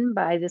begun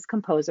by this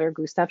composer,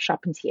 Gustave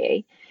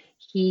Charpentier.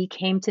 He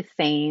came to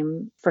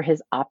fame for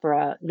his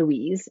opera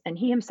Louise, and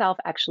he himself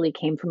actually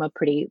came from a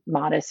pretty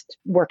modest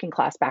working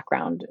class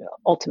background,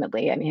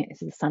 ultimately. I mean, he's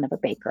the son of a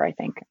baker, I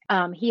think.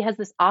 He has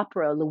this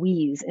opera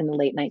Louise in the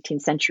late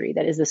 19th century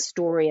that is the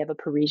story of a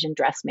Parisian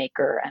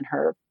dressmaker and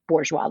her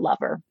bourgeois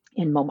lover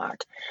in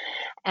Montmartre.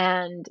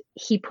 And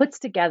he puts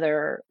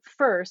together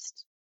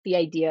first the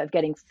idea of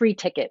getting free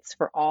tickets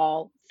for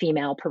all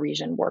female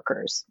Parisian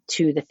workers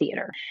to the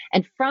theater.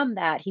 And from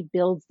that, he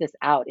builds this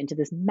out into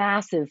this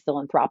massive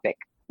philanthropic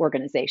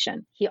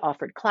organization. He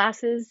offered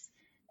classes,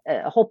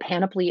 a whole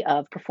panoply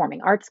of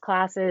performing arts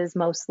classes,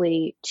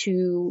 mostly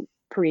to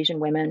Parisian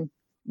women,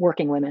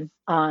 working women,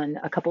 on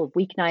a couple of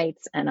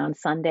weeknights and on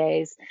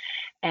Sundays.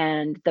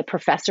 And the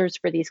professors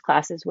for these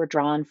classes were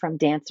drawn from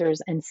dancers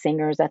and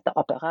singers at the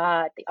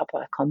Opéra, at the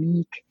Opéra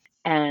Comique,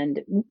 and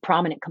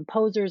prominent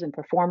composers and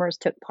performers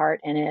took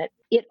part in it.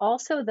 It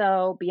also,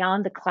 though,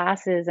 beyond the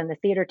classes and the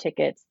theater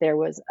tickets, there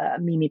was a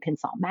Mimi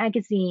Pinson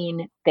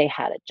magazine. They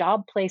had a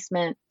job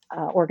placement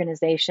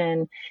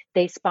organization.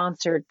 They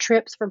sponsored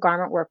trips for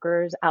garment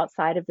workers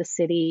outside of the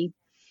city.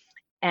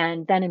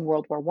 And then in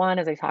World War I,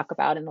 as I talk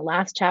about in the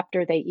last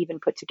chapter, they even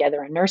put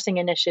together a nursing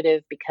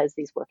initiative because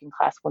these working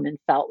class women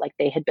felt like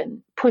they had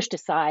been pushed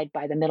aside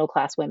by the middle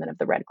class women of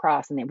the Red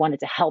Cross, and they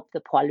wanted to help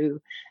the poilus.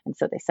 And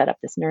so they set up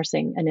this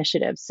nursing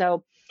initiative.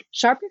 So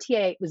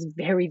Charpentier was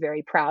very,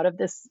 very proud of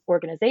this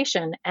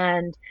organization,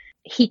 and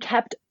he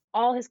kept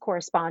all his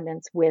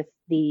correspondence with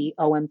the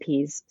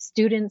OMP's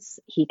students.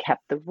 He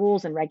kept the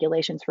rules and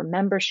regulations for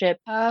membership.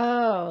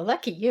 Oh,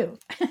 lucky you.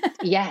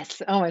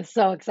 Yes. Oh, it's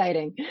so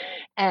exciting.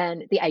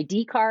 And the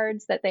ID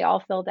cards that they all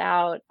filled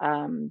out,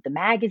 the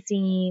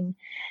magazine.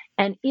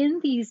 And in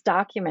these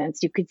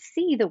documents, you could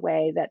see the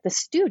way that the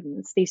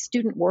students, these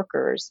student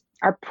workers,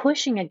 are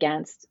pushing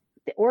against.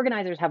 The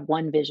organizers have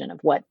one vision of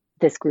what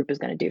this group is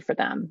going to do for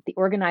them. The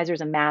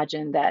organizers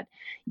imagine that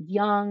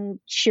young,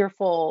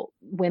 cheerful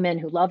women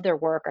who love their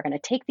work are going to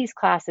take these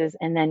classes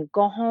and then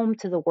go home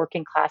to the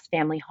working class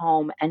family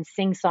home and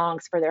sing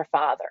songs for their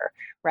father,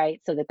 right?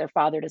 So that their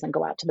father doesn't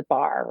go out to the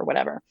bar or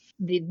whatever.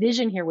 The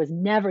vision here was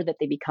never that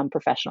they become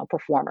professional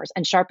performers.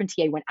 And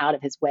Charpentier went out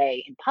of his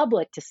way in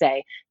public to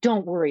say,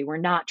 don't worry, we're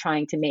not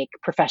trying to make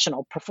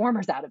professional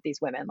performers out of these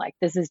women. Like,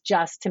 this is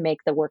just to make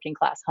the working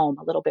class home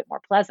a little bit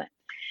more pleasant.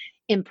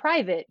 In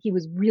private, he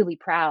was really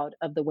proud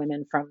of the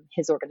women from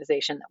his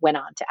organization that went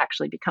on to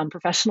actually become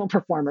professional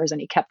performers,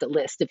 and he kept a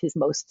list of his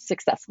most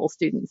successful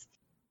students.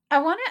 I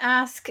want to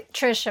ask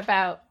Trish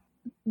about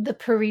the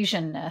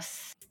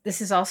Parisianness. This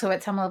is also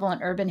at some level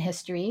an urban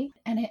history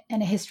and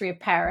a history of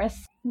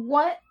Paris.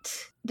 What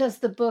does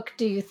the book,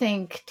 do you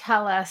think,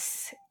 tell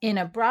us in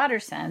a broader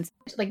sense?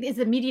 Like, does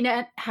the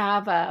MediaNet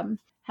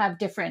have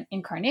different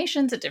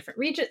incarnations at different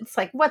regions?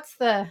 Like, what's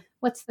the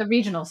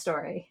regional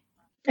story?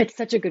 It's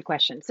such a good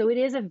question. So it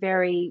is a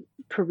very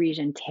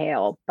Parisian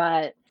tale,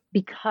 but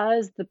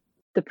because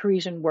the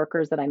Parisian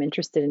workers that I'm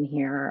interested in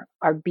here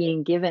are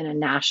being given a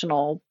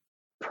national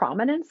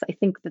prominence, I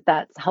think that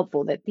that's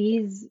helpful, that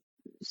these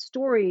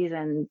stories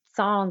and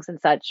songs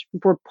and such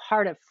were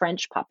part of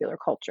French popular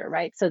culture,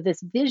 right? So this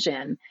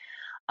vision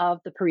of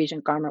the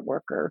Parisian garment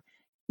worker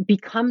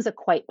becomes a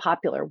quite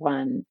popular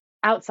one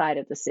outside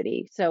of the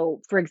city.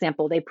 So, for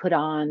example, they put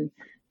on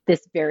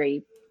this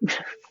very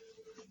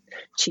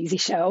cheesy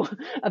show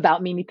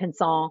about Mimi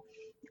Pinson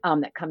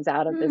that comes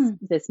out of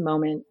this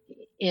moment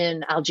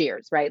in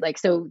Algiers, right? Like,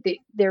 so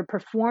they're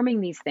performing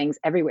these things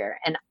everywhere.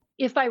 And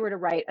if I were to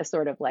write a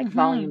sort of like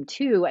volume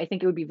 2, I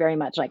think it would be very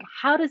much like,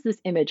 how does this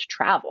image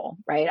travel,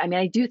 right? I mean,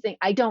 I do think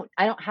I don't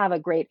have a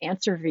great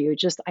answer for you.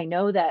 Just I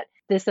know that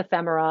this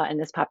ephemera and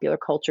this popular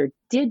culture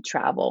did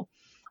travel.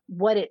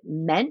 What it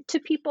meant to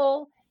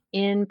people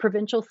in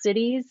provincial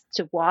cities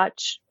to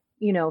watch,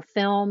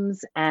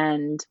 films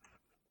and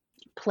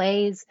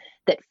plays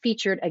that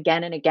featured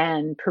again and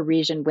again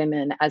Parisian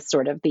women as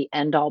sort of the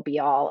end all be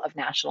all of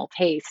national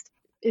taste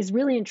is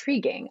really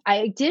intriguing.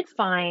 I did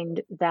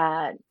find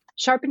that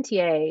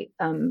Charpentier,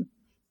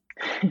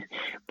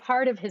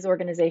 part of his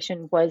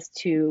organization was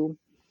to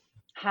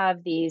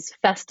have these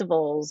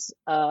festivals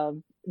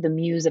of the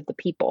Muse of the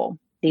People,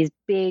 these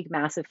big,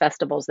 massive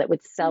festivals that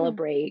would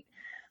celebrate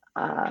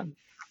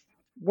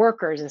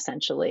workers,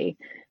 essentially,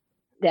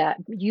 that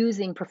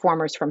using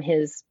performers from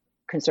his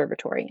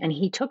conservatory. And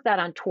he took that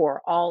on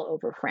tour all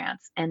over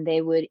France. And they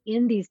would,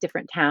 in these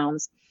different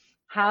towns,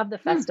 have the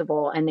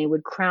festival and they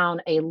would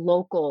crown a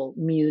local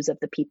Muse of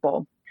the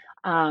People.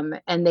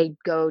 And they'd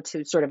go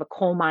to sort of a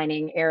coal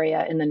mining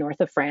area in the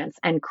north of France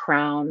and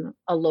crown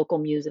a local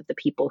Muse of the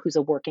People who's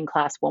a working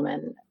class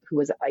woman who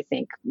was, I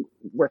think,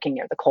 working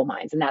near the coal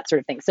mines and that sort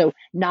of thing. So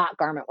not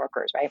garment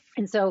workers, right?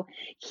 And so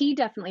he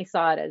definitely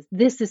saw it as,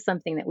 this is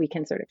something that we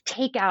can sort of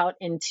take out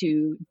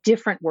into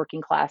different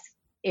working class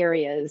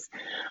areas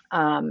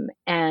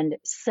and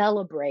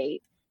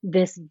celebrate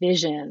this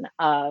vision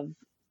of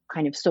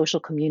kind of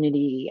social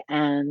community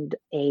and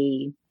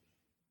a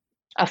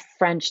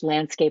French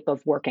landscape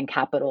of work and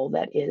capital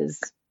that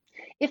is,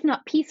 if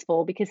not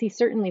peaceful, because he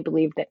certainly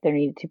believed that there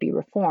needed to be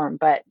reform,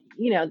 but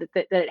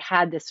that it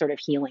had this sort of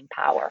healing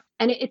power.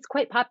 And it's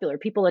quite popular.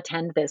 People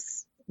attend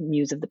this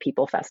Muse of the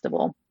People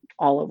festival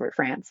all over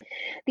France.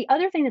 The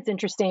other thing that's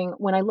interesting,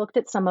 when I looked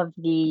at some of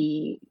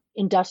the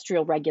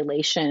industrial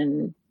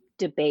regulation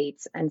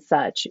debates and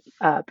such,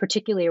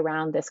 particularly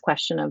around this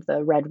question of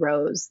the red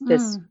rose,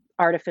 this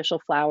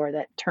artificial flower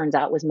that turns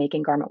out was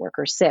making garment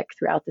workers sick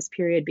throughout this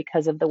period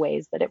because of the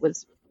ways that it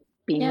was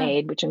being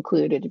made, which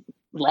included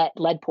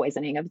lead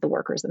poisoning of the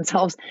workers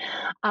themselves.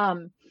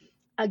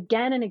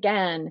 Again and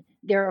again,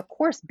 there are, of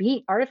course,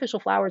 artificial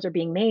flowers are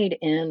being made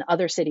in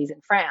other cities in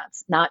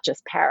France, not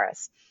just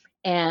Paris.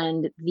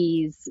 And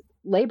these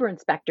labor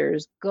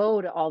inspectors go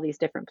to all these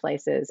different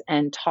places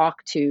and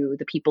talk to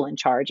the people in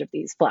charge of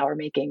these flower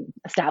making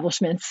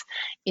establishments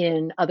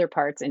in other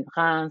parts. In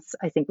Reims,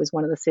 I think, was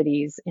one of the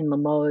cities. In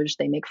Limoges,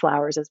 they make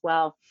flowers as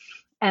well.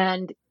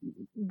 And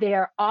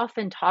they're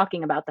often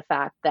talking about the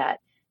fact that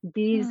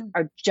these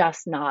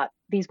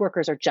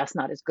workers are just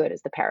not as good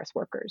as the Paris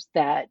workers,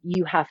 that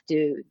you have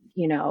to,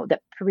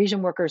 that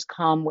Parisian workers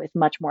come with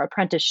much more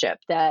apprenticeship,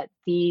 that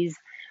these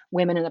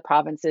women in the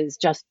provinces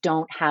just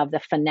don't have the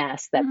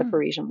finesse that the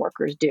Parisian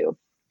workers do.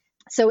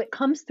 So it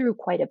comes through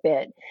quite a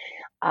bit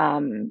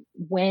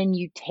when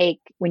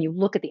you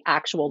look at the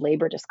actual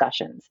labor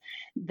discussions,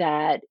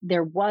 that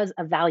there was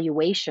a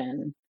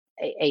valuation,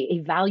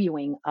 a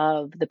valuing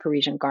of the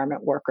Parisian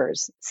garment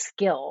workers'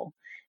 skill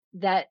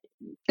that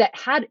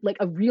had like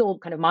a real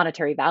kind of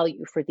monetary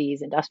value for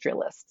these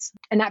industrialists.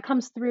 And that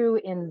comes through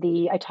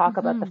I talk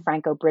about the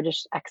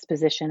Franco-British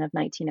Exposition of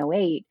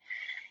 1908,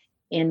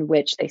 in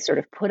which they sort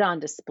of put on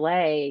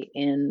display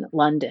in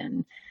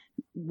London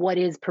what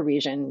is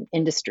Parisian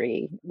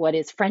industry, what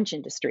is French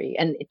industry.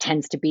 And it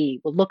tends to be,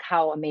 well, look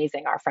how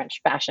amazing our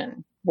French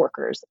fashion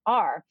workers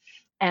are.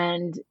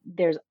 And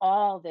there's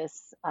all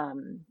this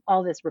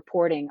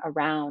reporting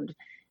around,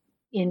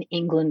 in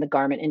England, the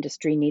garment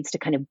industry needs to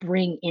kind of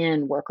bring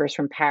in workers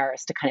from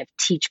Paris to kind of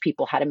teach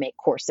people how to make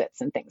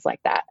corsets and things like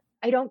that.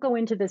 I don't go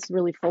into this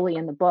really fully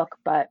in the book,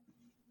 but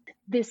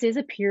this is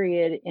a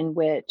period in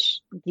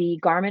which the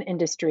garment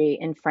industry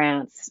in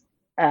France,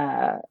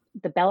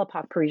 the Belle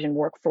Epoque Parisian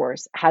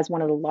workforce, has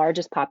one of the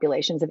largest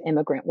populations of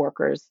immigrant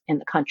workers in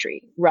the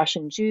country.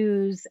 Russian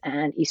Jews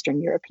and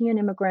Eastern European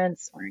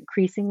immigrants are an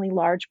increasingly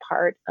large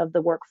part of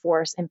the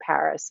workforce in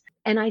Paris.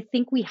 And I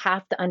think we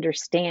have to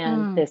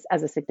understand this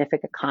as a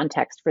significant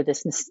context for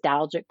this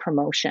nostalgic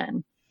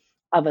promotion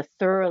of a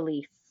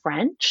thoroughly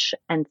French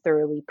and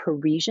thoroughly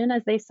Parisian,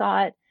 as they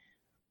saw it,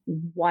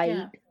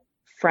 white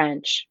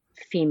French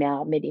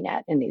female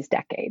midinette in these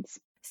decades.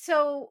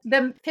 So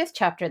the 5th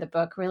chapter of the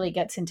book really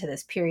gets into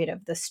this period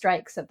of the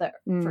strikes of the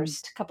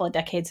first couple of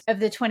decades of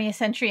the 20th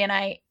century. And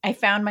I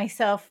found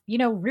myself,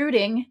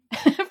 rooting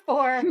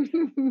for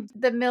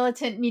the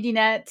militant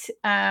midinette,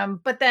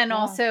 but then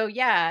also,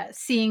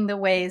 seeing the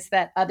ways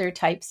that other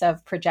types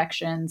of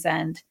projections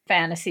and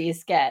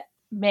fantasies get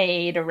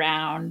made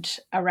around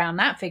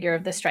that figure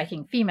of the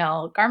striking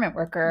female garment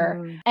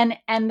worker.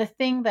 And the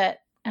thing that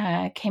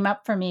came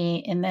up for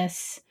me in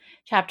this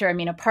chapter, I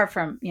mean, apart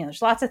from,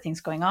 there's lots of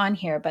things going on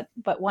here,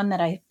 but one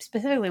that I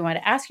specifically wanted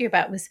to ask you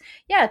about was,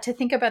 to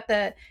think about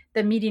the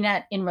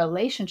midinette in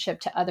relationship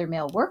to other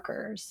male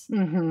workers.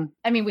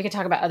 I mean, we could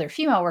talk about other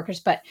female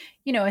workers, but,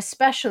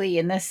 especially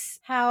in this,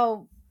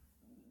 how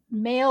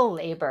male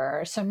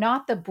labor, so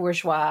not the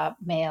bourgeois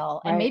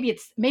male, and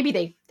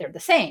maybe they're the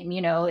same,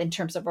 in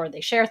terms of, or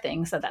they share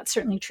things. So that's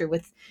certainly true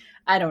with,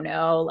 I don't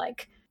know,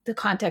 like the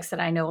context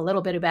that I know a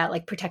little bit about,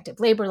 like protective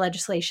labor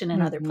legislation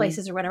in other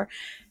places or whatever,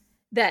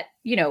 that,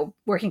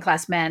 working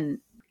class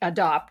men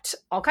adopt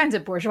all kinds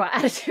of bourgeois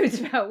attitudes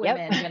about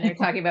women when they're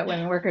talking about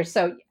women workers.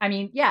 So, I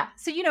mean,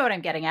 so you know what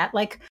I'm getting at.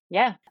 Like,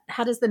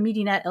 how does the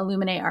midinette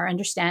illuminate our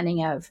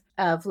understanding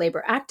of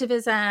labor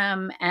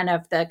activism and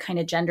of the kind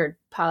of gendered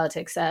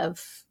politics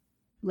of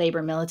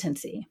labor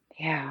militancy?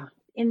 Yeah.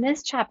 In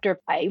this chapter,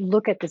 I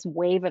look at this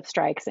wave of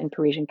strikes in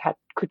Parisian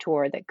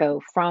couture that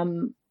go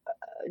from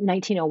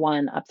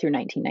 1901 up through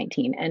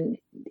 1919. And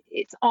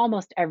it's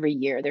almost every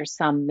year there's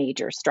some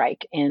major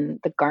strike in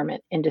the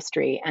garment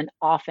industry. And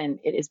often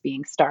it is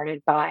being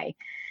started by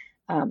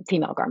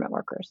female garment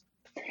workers.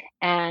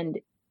 And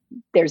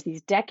there's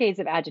these decades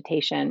of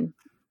agitation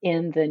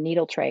in the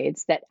needle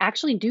trades that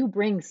actually do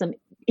bring some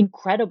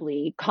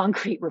incredibly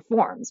concrete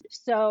reforms.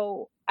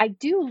 So I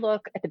do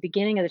look at the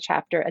beginning of the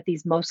chapter at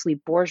these mostly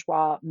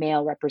bourgeois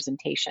male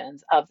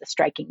representations of the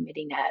striking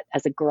midinette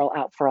as a girl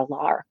out for a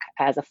lark,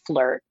 as a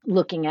flirt,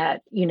 looking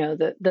at,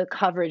 the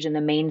coverage in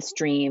the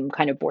mainstream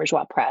kind of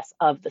bourgeois press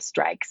of the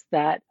strikes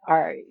that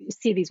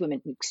see these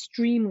women in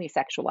extremely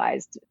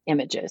sexualized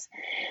images.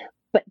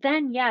 But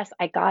then, yes,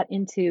 I got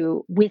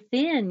into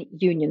within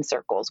union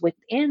circles,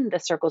 within the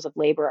circles of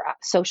labor,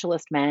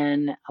 socialist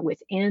men,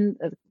 within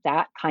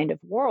that kind of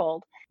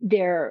world,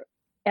 they're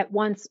at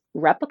once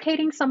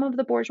replicating some of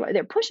the bourgeois.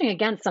 They're pushing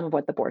against some of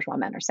what the bourgeois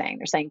men are saying.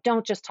 They're saying,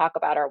 don't just talk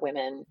about our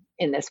women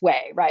in this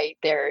way, right?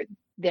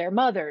 They're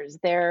mothers,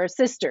 they're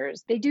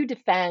sisters. They do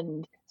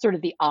defend sort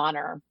of the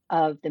honor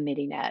of the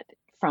midinette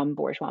from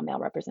bourgeois male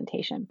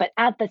representation. But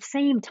at the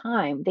same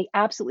time, they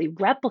absolutely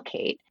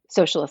replicate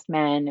socialist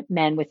men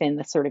within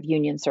the sort of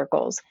union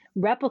circles,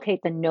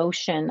 replicate the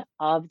notion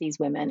of these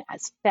women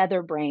as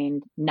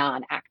feather-brained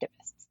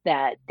non-activists,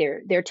 that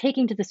they're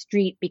taking to the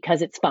street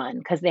because it's fun,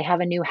 because they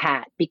have a new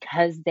hat,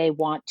 because they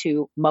want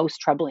to,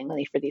 most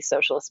troublingly for these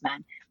socialist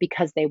men,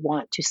 because they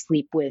want to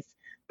sleep with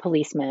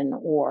policemen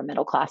or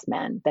middle-class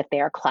men, that they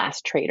are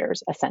class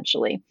traitors,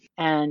 essentially.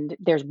 And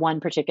there's one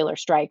particular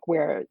strike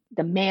where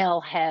the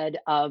male head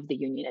of the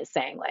union is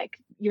saying, like,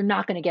 you're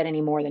not going to get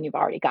any more than you've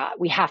already got.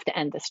 We have to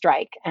end the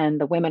strike. And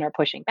the women are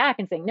pushing back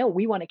and saying, no,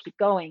 we want to keep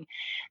going.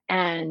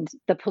 And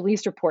the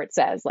police report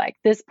says, like,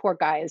 this poor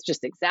guy is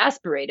just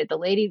exasperated.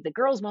 The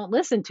girls won't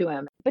listen to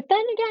him. But then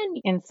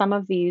again, in some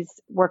of these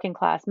working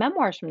class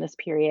memoirs from this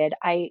period,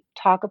 I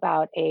talk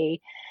about a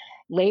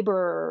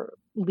labor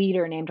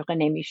leader named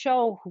René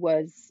Michaud, who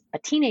was a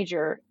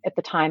teenager at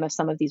the time of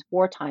some of these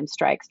wartime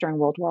strikes during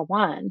World War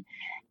I.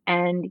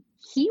 And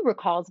he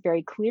recalls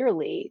very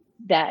clearly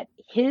that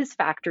his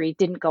factory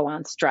didn't go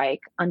on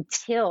strike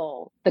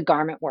until the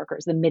garment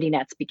workers, the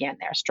midinettes, began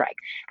their strike.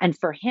 And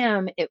for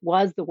him, it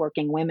was the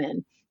working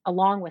women,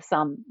 along with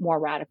some more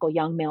radical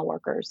young male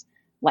workers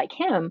like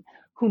him,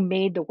 who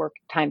made the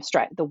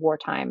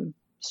wartime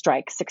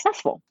strike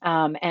successful.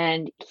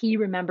 And he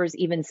remembers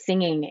even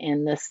singing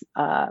in this,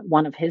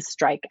 one of his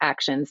strike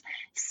actions,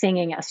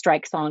 singing a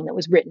strike song that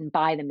was written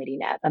by the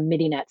Midinet, a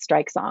Midinet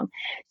strike song.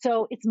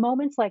 So it's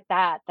moments like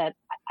that that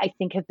I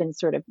think have been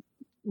sort of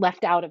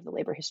left out of the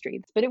labor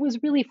history. But it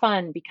was really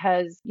fun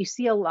because you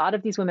see a lot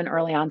of these women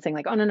early on saying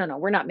like, oh, no,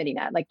 we're not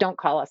Midinet. Like, don't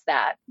call us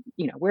that.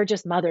 We're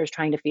just mothers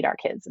trying to feed our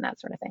kids and that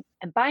sort of thing.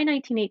 And by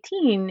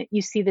 1918,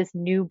 you see this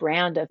new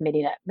brand of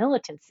Midinet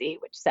militancy,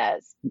 which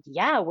says,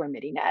 yeah, we're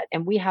Midinet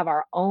and we have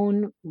our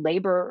own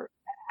labor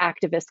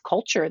activist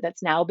culture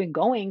that's now been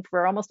going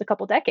for almost a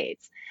couple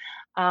decades.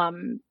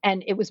 And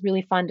it was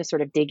really fun to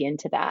sort of dig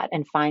into that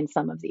and find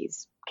some of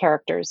these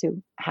characters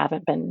who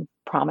haven't been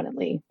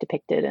prominently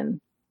depicted in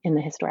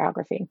the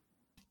historiography.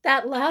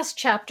 That last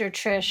chapter,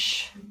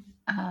 Trish,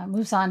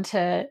 moves on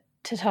to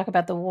talk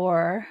about the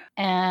war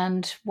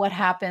and what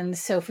happens.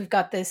 So if we've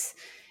got this,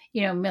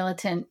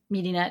 militant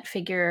Midinet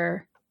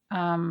figure,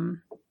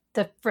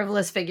 the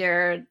frivolous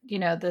figure,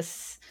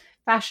 this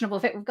fashionable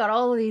figure, we've got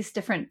all of these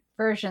different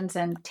versions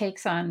and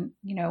takes on,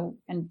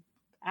 and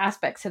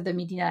aspects of the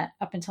Midinet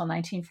up until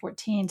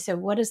 1914. So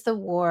what does the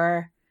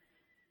war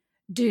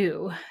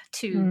do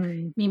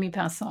to Mimi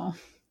Pinson?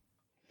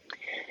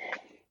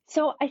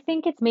 So I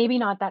think it's maybe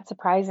not that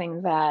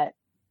surprising that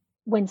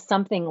when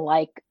something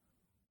like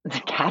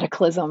the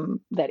cataclysm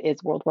that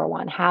is World War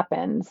I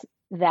happens,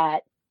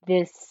 that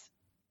this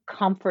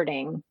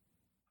comforting,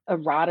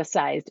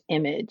 eroticized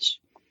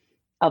image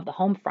of the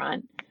home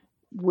front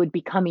would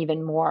become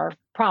even more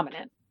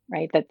prominent,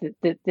 right? That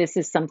this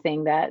is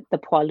something that the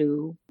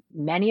poilus,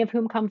 many of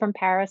whom come from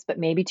Paris, but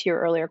maybe to your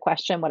earlier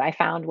question, what I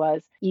found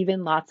was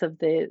even lots of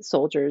the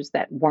soldiers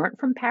that weren't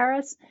from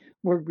Paris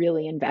were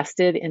really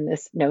invested in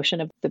this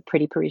notion of the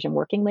pretty Parisian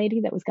working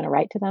lady that was going to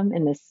write to them.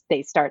 And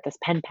they start this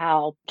pen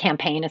pal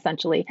campaign,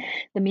 essentially.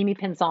 The Mimi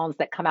Pinsons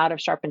that come out of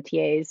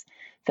Charpentier's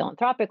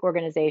philanthropic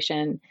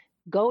organization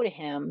go to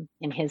him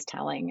in his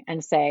telling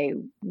and say,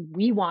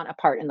 we want a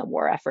part in the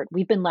war effort.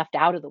 We've been left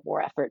out of the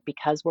war effort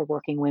because we're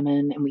working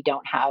women and we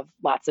don't have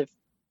lots of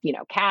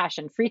cash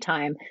and free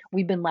time.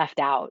 We've been left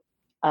out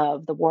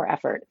of the war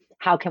effort.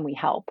 How can we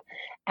help?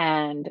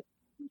 And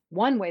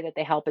one way that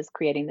they help is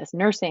creating this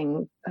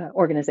nursing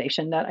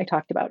organization that I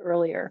talked about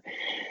earlier,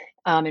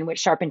 in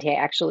which Charpentier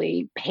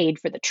actually paid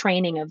for the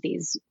training of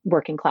these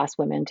working class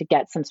women to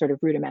get some sort of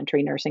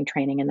rudimentary nursing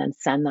training and then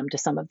send them to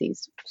some of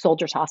these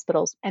soldiers'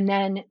 hospitals. And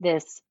then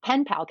this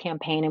pen pal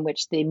campaign in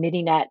which the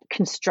Midinet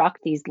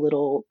construct these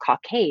little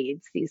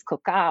cockades, these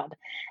cocardes,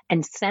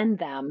 and send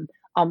them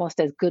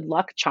almost as good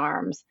luck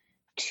charms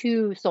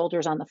to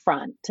soldiers on the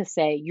front to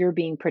say, you're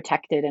being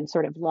protected and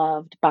sort of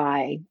loved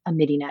by a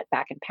Midinet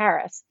back in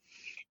Paris.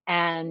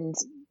 And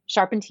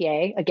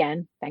Charpentier,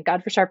 again, thank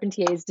God for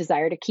Charpentier's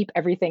desire to keep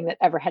everything that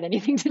ever had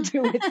anything to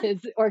do with his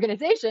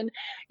organization.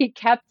 He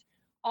kept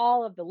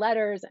all of the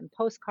letters and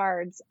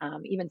postcards,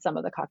 even some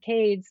of the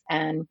cockades.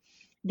 And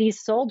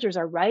these soldiers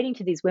are writing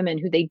to these women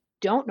who they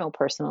don't know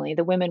personally.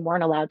 The women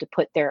weren't allowed to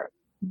put their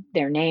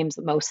names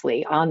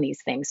mostly on these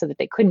things so that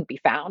they couldn't be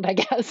found, I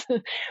guess.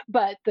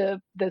 But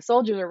the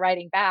soldiers are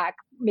writing back,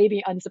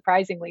 maybe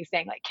unsurprisingly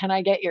saying like, can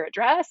I get your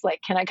address? Like,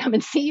 can I come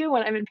and see you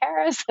when I'm in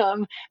Paris?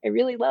 I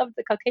really love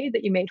the cockade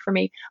that you made for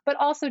me. But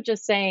also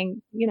just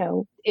saying,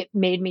 it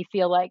made me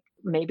feel like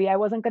maybe I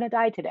wasn't going to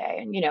die today.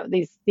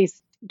 And,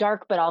 these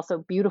dark, but also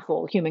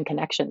beautiful human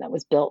connection that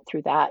was built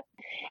through that.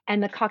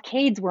 And the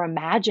cockades were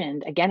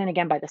imagined again and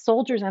again by the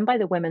soldiers and by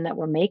the women that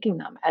were making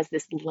them as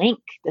this link,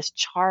 this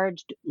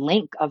charged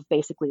link of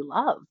basically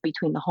love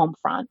between the home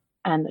front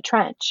and the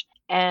trench.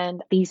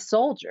 And these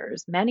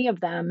soldiers, many of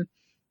them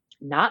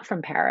not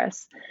from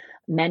Paris,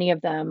 many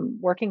of them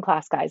working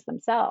class guys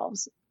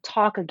themselves,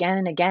 talk again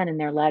and again in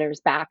their letters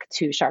back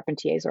to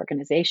Charpentier's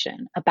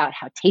organization about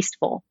how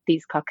tasteful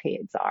these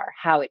cockades are,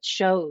 how it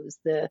shows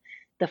the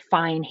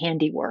fine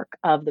handiwork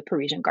of the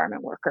Parisian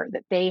garment worker,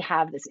 that they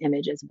have this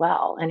image as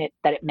well, and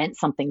that it meant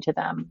something to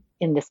them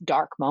in this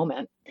dark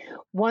moment.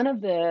 One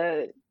of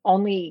the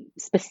only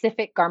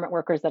specific garment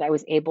workers that I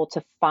was able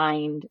to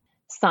find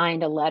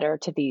signed a letter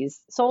to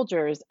these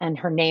soldiers, and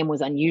her name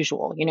was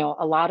unusual.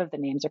 A lot of the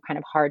names are kind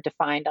of hard to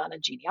find on a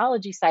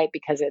genealogy site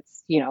because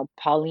it's,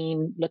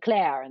 Pauline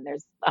Leclerc, and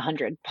there's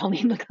 100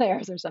 Pauline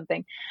Leclercs or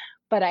something.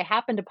 But I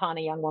happened upon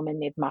a young woman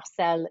named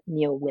Marcelle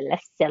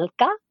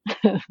Niewieleselka.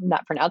 I'm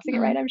not pronouncing it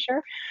right, I'm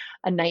sure.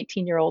 A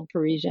 19-year-old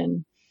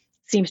Parisian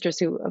seamstress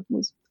who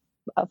was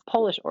of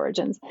Polish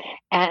origins.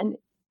 And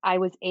I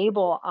was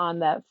able on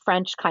the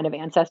French kind of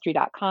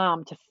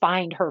ancestry.com to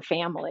find her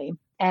family.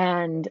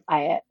 And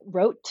I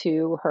wrote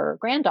to her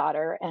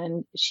granddaughter,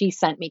 and she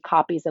sent me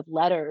copies of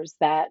letters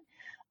that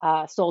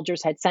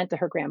soldiers had sent to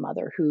her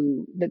grandmother,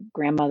 who the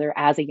grandmother,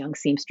 as a young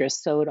seamstress,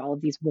 sewed all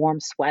of these warm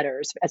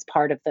sweaters as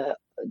part of the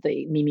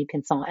Mimi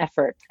Pinson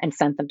effort and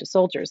sent them to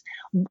soldiers.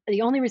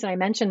 The only reason I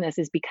mention this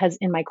is because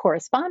in my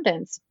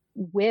correspondence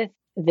with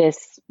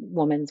this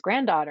woman's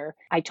granddaughter,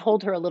 I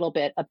told her a little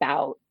bit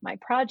about my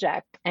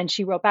project, and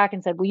she wrote back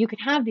and said, well, you can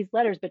have these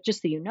letters, but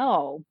just so you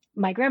know,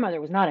 my grandmother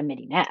was not a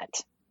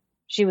Midinet.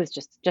 She was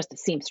just a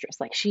seamstress.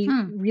 Like she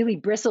really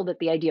bristled at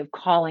the idea of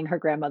calling her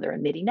grandmother a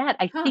midinette.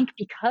 I think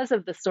because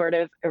of the sort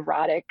of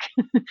erotic,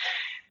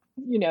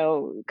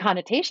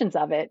 connotations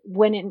of it.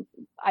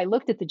 I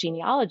looked at the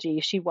genealogy,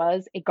 she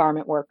was a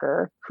garment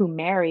worker who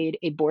married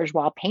a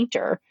bourgeois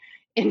painter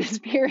in this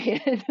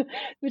period,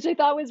 which I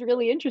thought was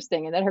really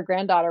interesting. And that her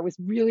granddaughter was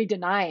really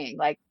denying,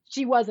 like,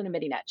 she wasn't a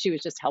midinette. She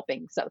was just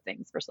helping sew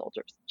things for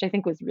soldiers, which I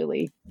think was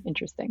really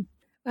interesting.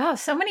 Wow,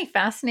 so many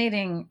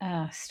fascinating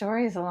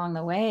stories along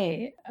the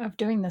way of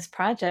doing this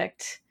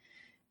project,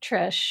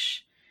 Trish.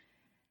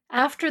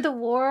 After the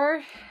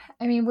war,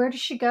 I mean, where does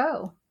she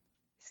go?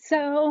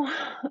 So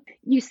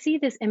you see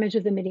this image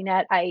of the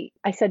midinette. I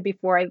said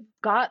before, I've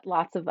got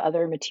lots of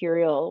other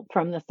material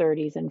from the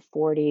 30s and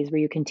 40s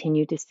where you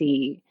continue to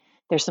see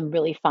there's some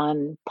really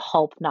fun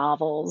pulp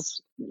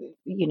novels,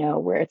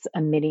 where it's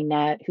a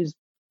midinette who's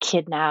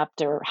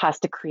kidnapped or has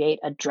to create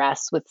a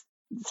dress with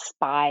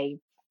spy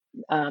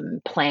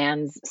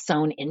plans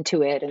sewn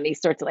into it, and these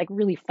sorts of like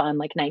really fun,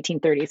 like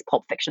 1930s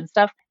pulp fiction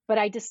stuff. But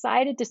I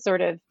decided to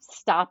sort of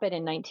stop it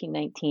in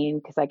 1919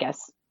 because I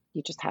guess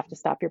you just have to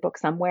stop your book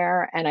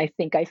somewhere. And I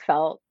think I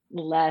felt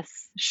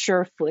less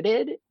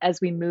sure-footed as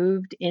we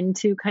moved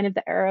into kind of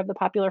the era of the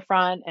Popular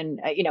Front. And,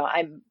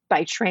 I'm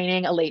by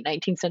training a late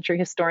 19th century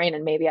historian,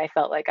 and maybe I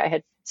felt like I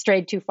had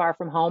strayed too far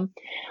from home.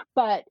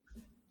 But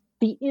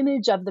the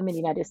image of the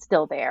midinette is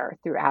still there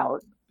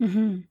throughout.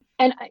 Mm-hmm.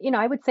 And,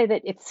 I would say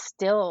that it's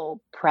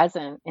still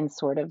present in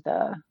sort of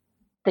the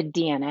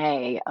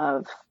DNA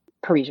of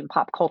Parisian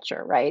pop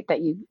culture, right? That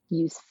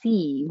you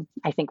see,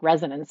 I think,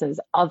 resonances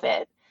of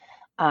it.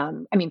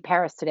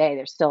 Paris today,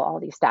 there's still all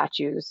these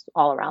statues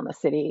all around the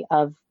city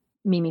of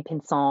Mimi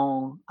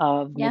Pinson,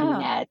 of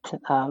midinette,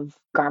 of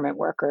garment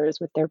workers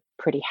with their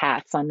pretty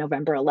hats on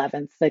November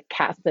 11th,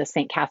 the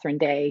St. Catherine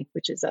Day,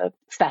 which is a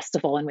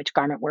festival in which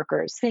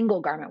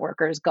single garment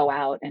workers go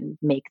out and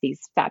make these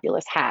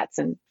fabulous hats.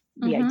 And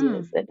the idea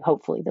is that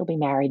hopefully they'll be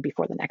married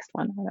before the next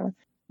one or whatever.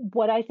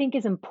 What I think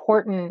is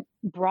important,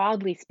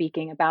 broadly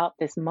speaking, about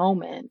this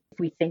moment, if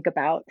we think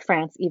about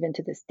France even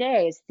to this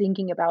day, is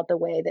thinking about the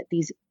way that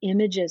these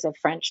images of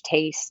French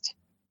taste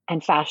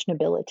and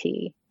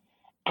fashionability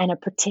and a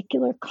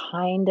particular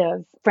kind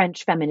of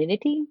French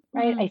femininity,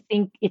 right? I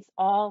think it's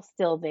all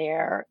still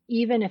there,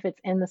 even if it's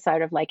in the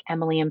side of like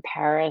Emily in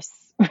Paris,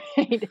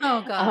 right?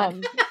 Oh,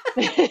 God.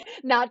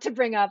 Not to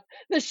bring up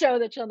the show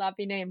that shall not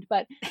be named,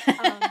 but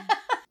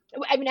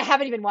I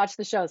haven't even watched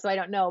the show, so I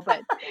don't know,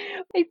 but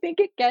I think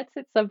it gets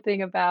at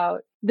something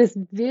about this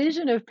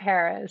vision of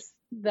Paris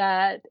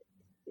that,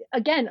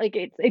 again, like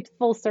it's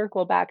full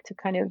circle back to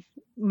kind of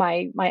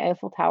my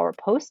Eiffel Tower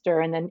poster,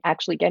 and then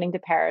actually getting to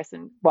Paris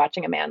and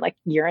watching a man like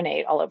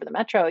urinate all over the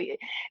metro,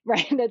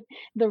 right? That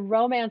the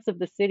romance of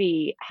the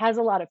city has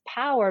a lot of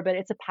power, but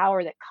it's a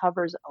power that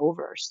covers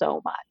over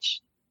so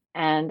much.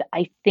 And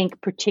I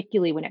think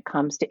particularly when it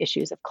comes to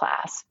issues of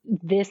class,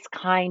 this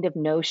kind of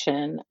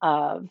notion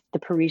of the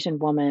Parisian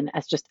woman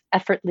as just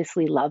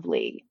effortlessly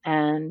lovely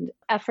and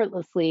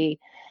effortlessly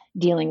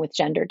dealing with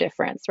gender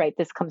difference, right?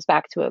 This comes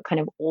back to a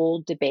kind of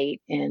old debate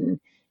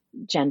in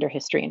gender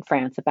history in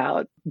France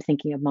about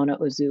thinking of Mona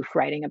Ozouf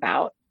writing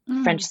about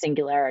French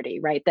singularity,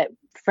 right? That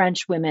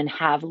French women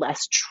have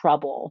less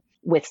trouble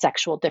with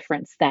sexual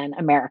difference than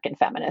American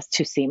feminists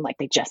who seem like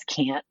they just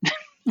can't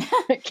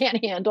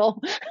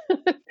handle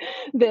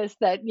this,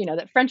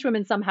 that French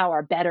women somehow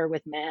are better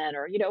with men,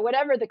 or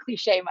whatever the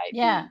cliche might be.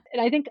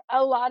 And I think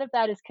a lot of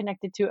that is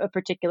connected to a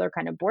particular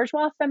kind of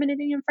bourgeois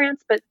femininity in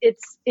France, but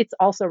it's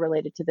also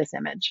related to this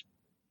image.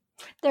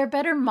 They're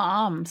better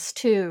moms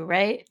too,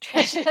 right?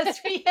 as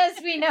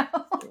we know.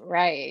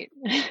 Right.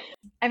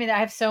 I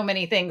have so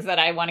many things that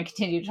I want to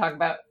continue to talk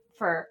about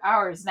for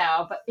hours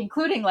now, but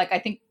including I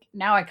think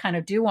now I kind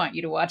of do want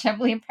you to watch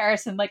Emily in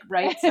Paris and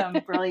write some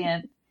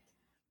brilliant,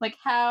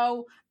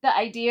 how the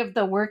idea of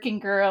the working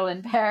girl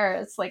in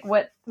Paris,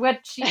 what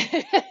she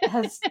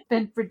has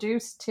been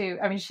reduced to.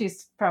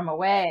 She's from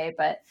away,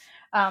 but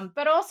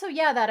also,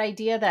 that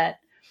idea that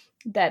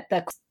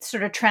the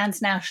sort of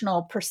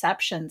transnational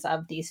perceptions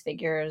of these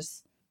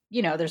figures,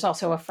 there's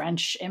also a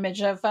French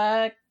image of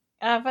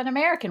an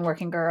American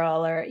working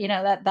girl, or,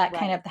 that right.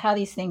 Kind of how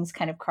these things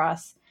kind of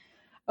cross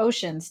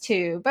oceans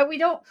too. But we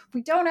don't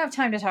have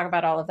time to talk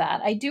about all of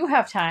that. I do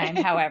have time,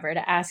 however,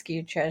 to ask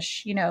you,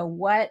 Trish,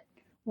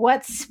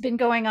 what's been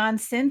going on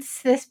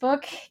since this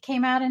book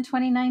came out in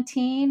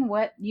 2019,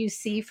 what you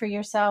see for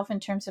yourself in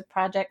terms of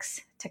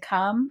projects to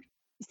come.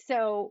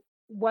 So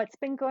what's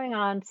been going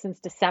on since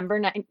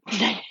December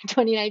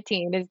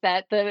 2019 is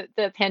that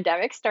the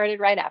pandemic started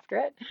right after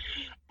it.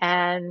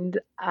 And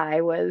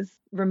I was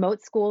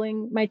remote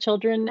schooling my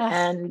children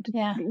and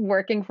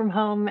working from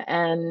home,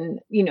 and,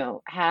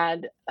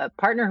 had a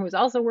partner who was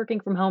also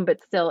working from home,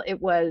 but still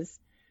it was,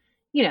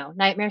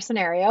 nightmare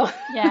scenario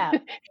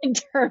in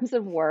terms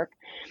of work.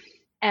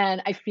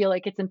 And I feel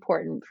like it's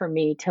important for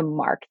me to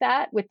mark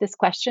that with this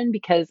question,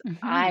 because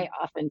I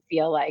often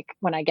feel like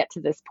when I get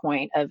to this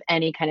point of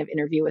any kind of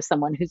interview with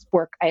someone whose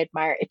work I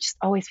admire, it just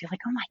always feels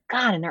like, oh my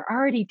God, and they're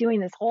already doing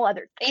this whole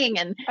other thing.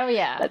 And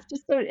that's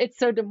just it's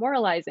so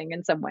demoralizing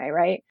in some way,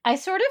 right? I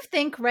sort of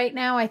think right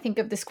now, I think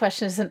of this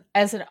question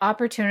as an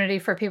opportunity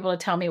for people to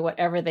tell me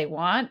whatever they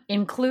want,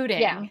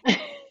 including,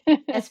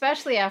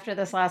 especially after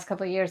this last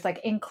couple of years, like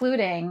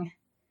including,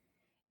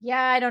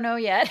 I don't know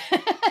yet.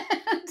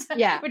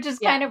 Which is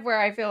kind of where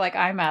I feel like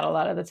I'm at a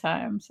lot of the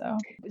time.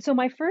 So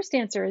my first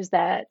answer is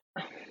that,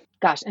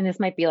 gosh, and this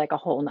might be like a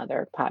whole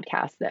nother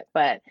podcast,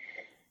 but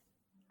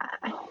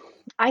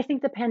I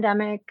think the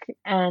pandemic,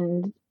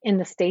 and in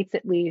the States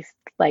at least,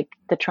 like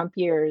the Trump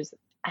years,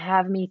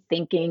 have me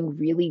thinking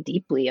really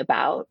deeply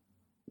about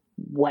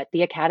what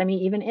the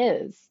academy even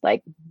is,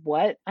 like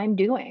what I'm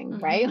doing,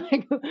 right?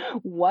 Like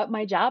what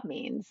my job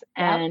means.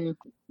 And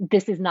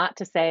this is not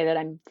to say that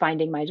I'm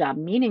finding my job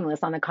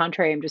meaningless. On the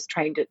contrary, I'm just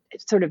trying to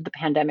sort of, the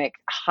pandemic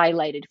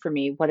highlighted for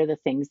me, what are the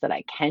things that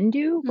I can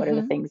do? What are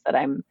the things that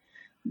I'm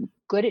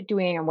good at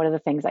doing? And what are the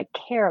things I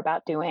care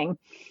about doing?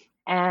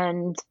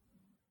 And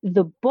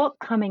the book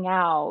coming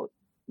out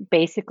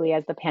basically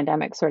as the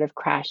pandemic sort of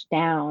crashed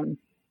down,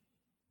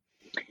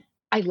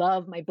 I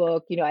love my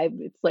book,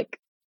 it's like,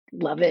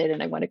 love it,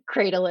 and I want to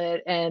cradle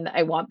it, and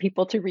I want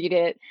people to read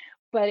it,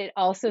 but it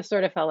also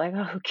sort of felt like,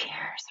 oh, who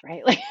cares,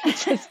 right? Like it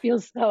just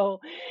feels so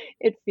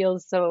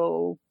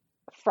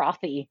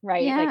frothy,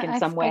 right? Like in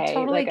some way,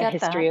 totally like a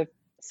history of,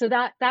 so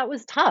that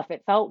was tough.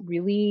 It felt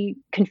really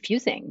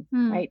confusing,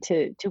 right?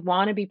 To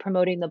want to be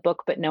promoting the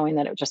book, but knowing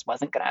that it just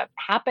wasn't going to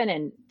happen,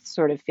 and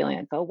sort of feeling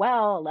like, oh,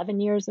 well, 11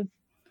 years of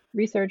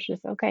research is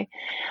okay.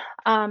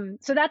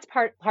 So that's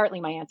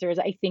partly my answer is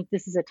I think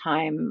this is a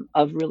time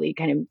of really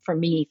kind of, for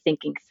me,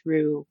 thinking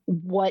through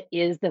what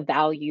is the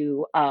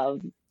value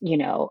of,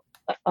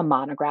 a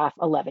monograph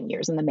 11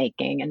 years in the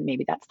making. And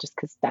maybe that's just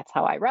because that's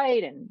how I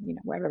write, and,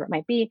 wherever it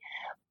might be.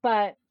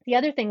 But the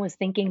other thing was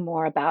thinking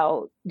more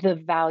about the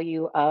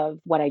value of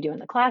what I do in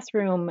the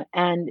classroom.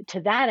 And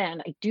to that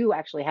end, I do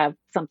actually have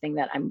something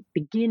that I'm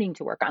beginning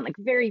to work on, like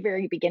very,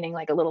 very beginning,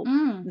 like a little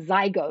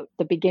zygote,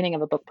 the beginning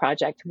of a book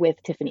project with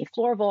Tiffany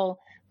Florville,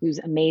 whose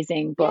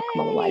amazing book,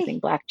 Mobilizing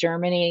Black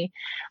Germany,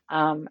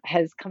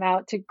 has come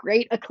out to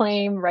great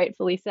acclaim,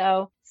 rightfully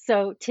so.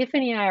 So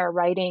Tiffany and I are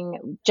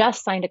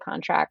just signed a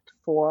contract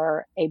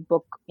for a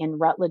book in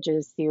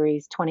Routledge's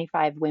series,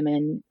 25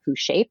 Women Who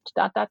Shaped ...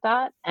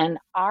 And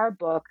our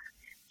book,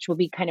 which will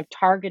be kind of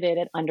targeted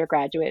at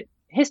undergraduate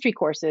history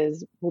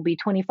courses, will be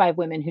 25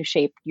 Women Who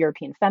Shaped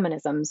European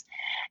Feminisms.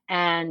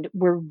 And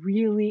we're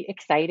really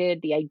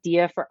excited. The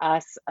idea for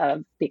us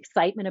of the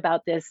excitement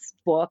about this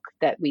book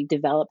that we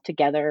developed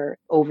together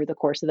over the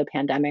course of the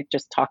pandemic,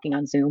 just talking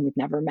on Zoom, we've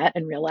never met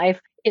in real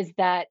life, is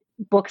that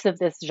books of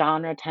this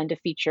genre tend to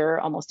feature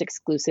almost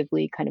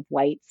exclusively kind of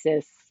white,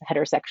 cis,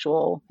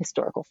 heterosexual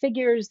historical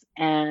figures,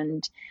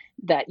 and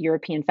that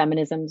European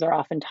feminisms are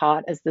often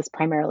taught as this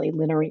primarily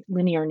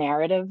linear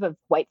narrative of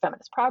white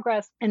feminist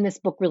progress. And this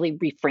book really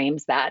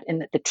reframes that,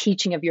 and that the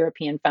teaching of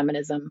European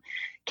feminism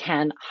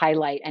can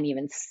highlight and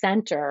even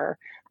center,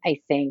 I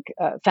think,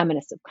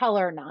 feminists of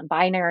color,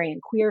 non-binary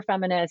and queer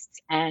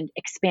feminists, and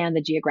expand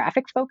the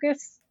geographic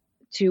focus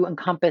to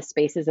encompass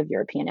spaces of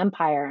European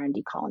empire and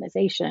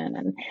decolonization.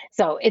 And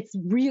so it's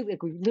really,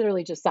 we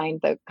literally just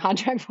signed the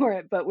contract for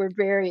it, but we're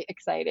very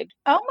excited.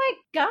 Oh my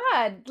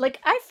God.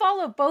 Like, I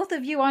follow both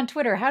of you on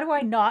Twitter. How do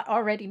I not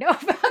already know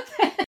about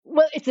that?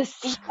 Well, it's a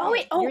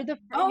secret.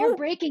 You're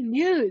breaking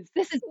news.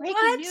 This is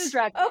breaking news,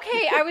 Roxanne.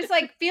 Okay. I was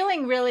like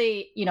feeling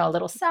really, a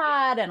little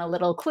sad and a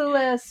little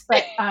clueless,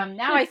 but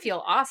now I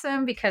feel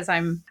awesome because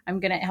I'm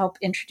going to help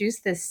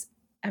introduce this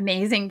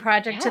amazing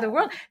project to the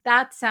world.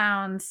 That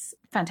sounds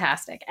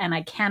fantastic. And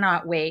I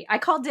cannot wait. I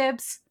call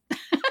dibs.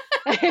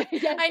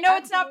 Yes, I know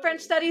it's not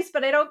French studies,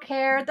 but I don't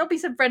care. There'll be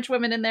some French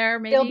women in there.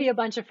 Maybe there'll be a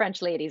bunch of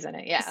French ladies in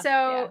it. Yeah.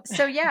 So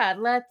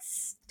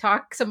let's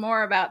talk some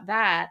more about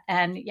that.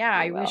 And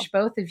I wish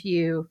both of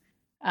you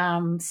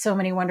so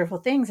many wonderful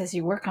things as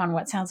you work on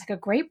what sounds like a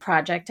great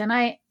project. And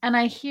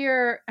I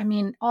hear,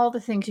 all the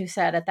things you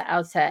said at the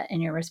outset in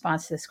your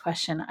response to this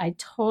question,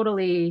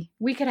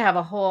 we could have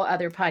a whole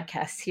other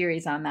podcast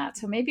series on that.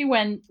 So maybe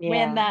when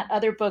that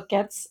other book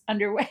gets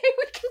underway,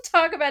 we can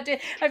talk about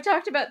it. I've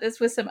talked about this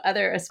with some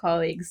other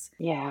colleagues,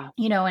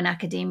 in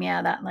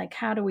academia, that like,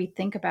 how do we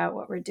think about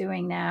what we're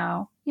doing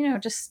now?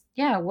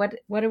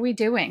 What are we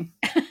doing?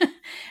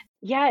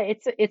 Yeah,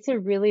 it's a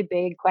really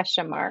big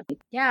question mark.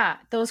 Yeah,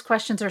 those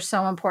questions are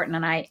so important,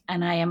 and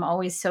I am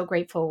always so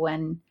grateful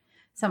when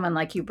someone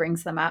like you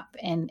brings them up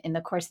in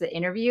the course of the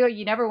interview.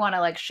 You never want to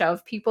like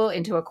shove people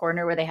into a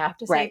corner where they have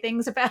to say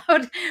things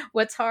about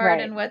what's hard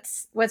and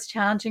what's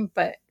challenging,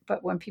 but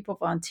when people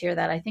volunteer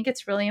that, I think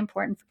it's really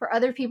important for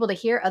other people to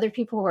hear, other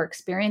people who are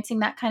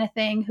experiencing that kind of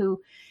thing,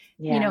 who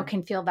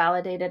can feel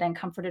validated and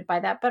comforted by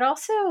that. But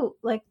also,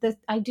 like,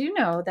 I do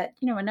know that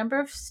a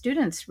number of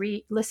students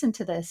listen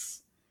to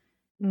this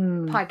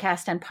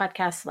podcast and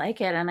podcasts like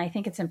it. And I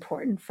think it's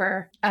important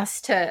for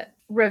us to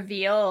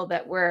reveal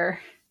that we're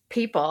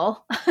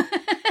people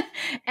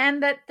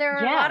and that there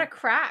are a lot of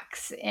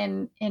cracks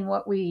in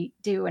what we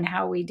do and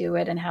how we do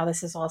it and how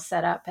this is all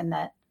set up. And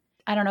that,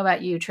 I don't know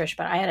about you, Trish,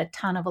 but I had a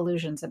ton of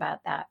illusions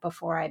about that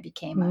before I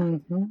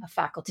became a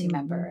faculty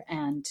member.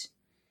 And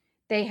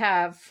they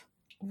have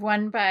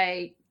 1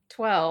 by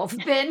 12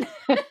 been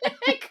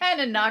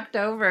kind of knocked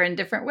over in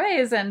different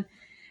ways. And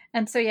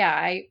so,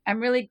 yeah, I'm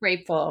really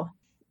grateful.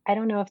 I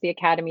don't know if the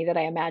academy that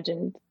I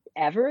imagined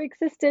ever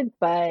existed,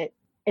 but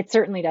it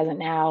certainly doesn't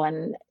now.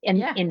 And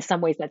in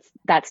some ways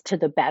that's to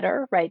the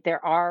better, right?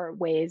 There are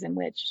ways in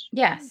which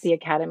the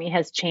academy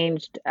has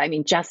changed. I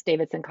mean, just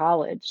Davidson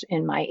College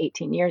in my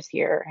 18 years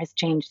here has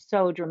changed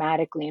so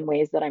dramatically in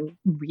ways that I'm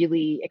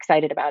really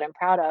excited about and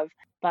proud of.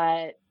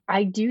 But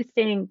I do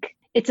think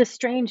it's a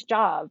strange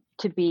job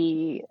to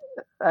be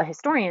a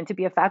historian, to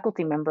be a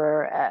faculty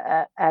member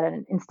at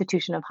an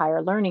institution of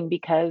higher learning,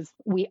 because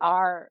we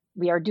are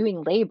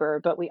doing labor,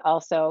 but we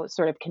also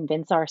sort of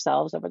convince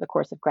ourselves over the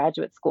course of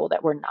graduate school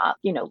that we're not,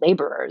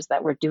 laborers,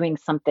 that we're doing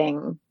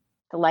something.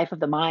 The life of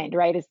the mind,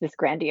 right, is this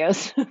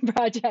grandiose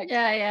project.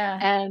 Yeah.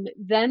 And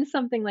then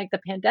something like the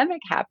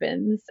pandemic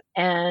happens,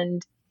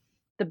 and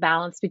the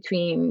balance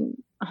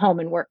between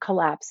home and work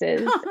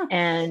collapses,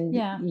 and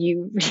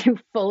you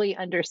fully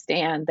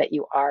understand that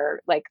you are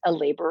like a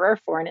laborer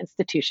for an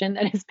institution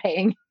that is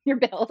paying your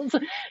bills.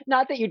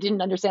 Not that you didn't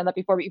understand that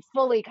before, but you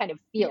fully kind of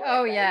feel it.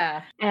 Oh, right?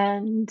 yeah.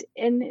 And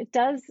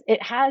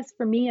it has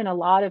for me, and a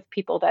lot of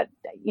people that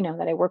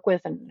I work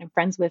with and I'm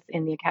friends with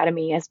in the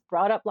academy, has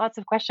brought up lots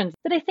of questions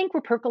that I think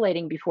were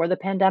percolating before the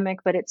pandemic,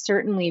 but it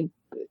certainly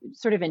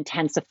sort of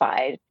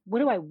intensified. What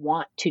do I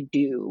want to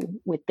do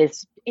with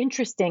this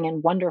interesting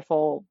and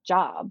wonderful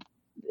job?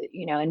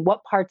 And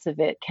what parts of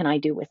it can I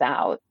do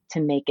without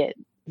to make it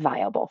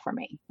viable for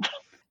me?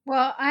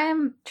 Well,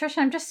 Trisha,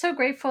 I'm just so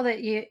grateful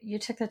that you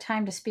took the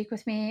time to speak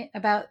with me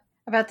about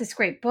this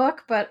great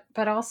book,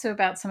 but also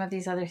about some of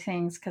these other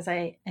things, because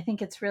I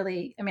think it's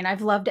really,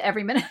 I've loved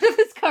every minute of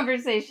this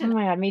conversation. Oh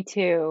my God, me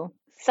too.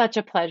 Such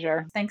a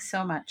pleasure. Thanks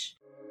so much.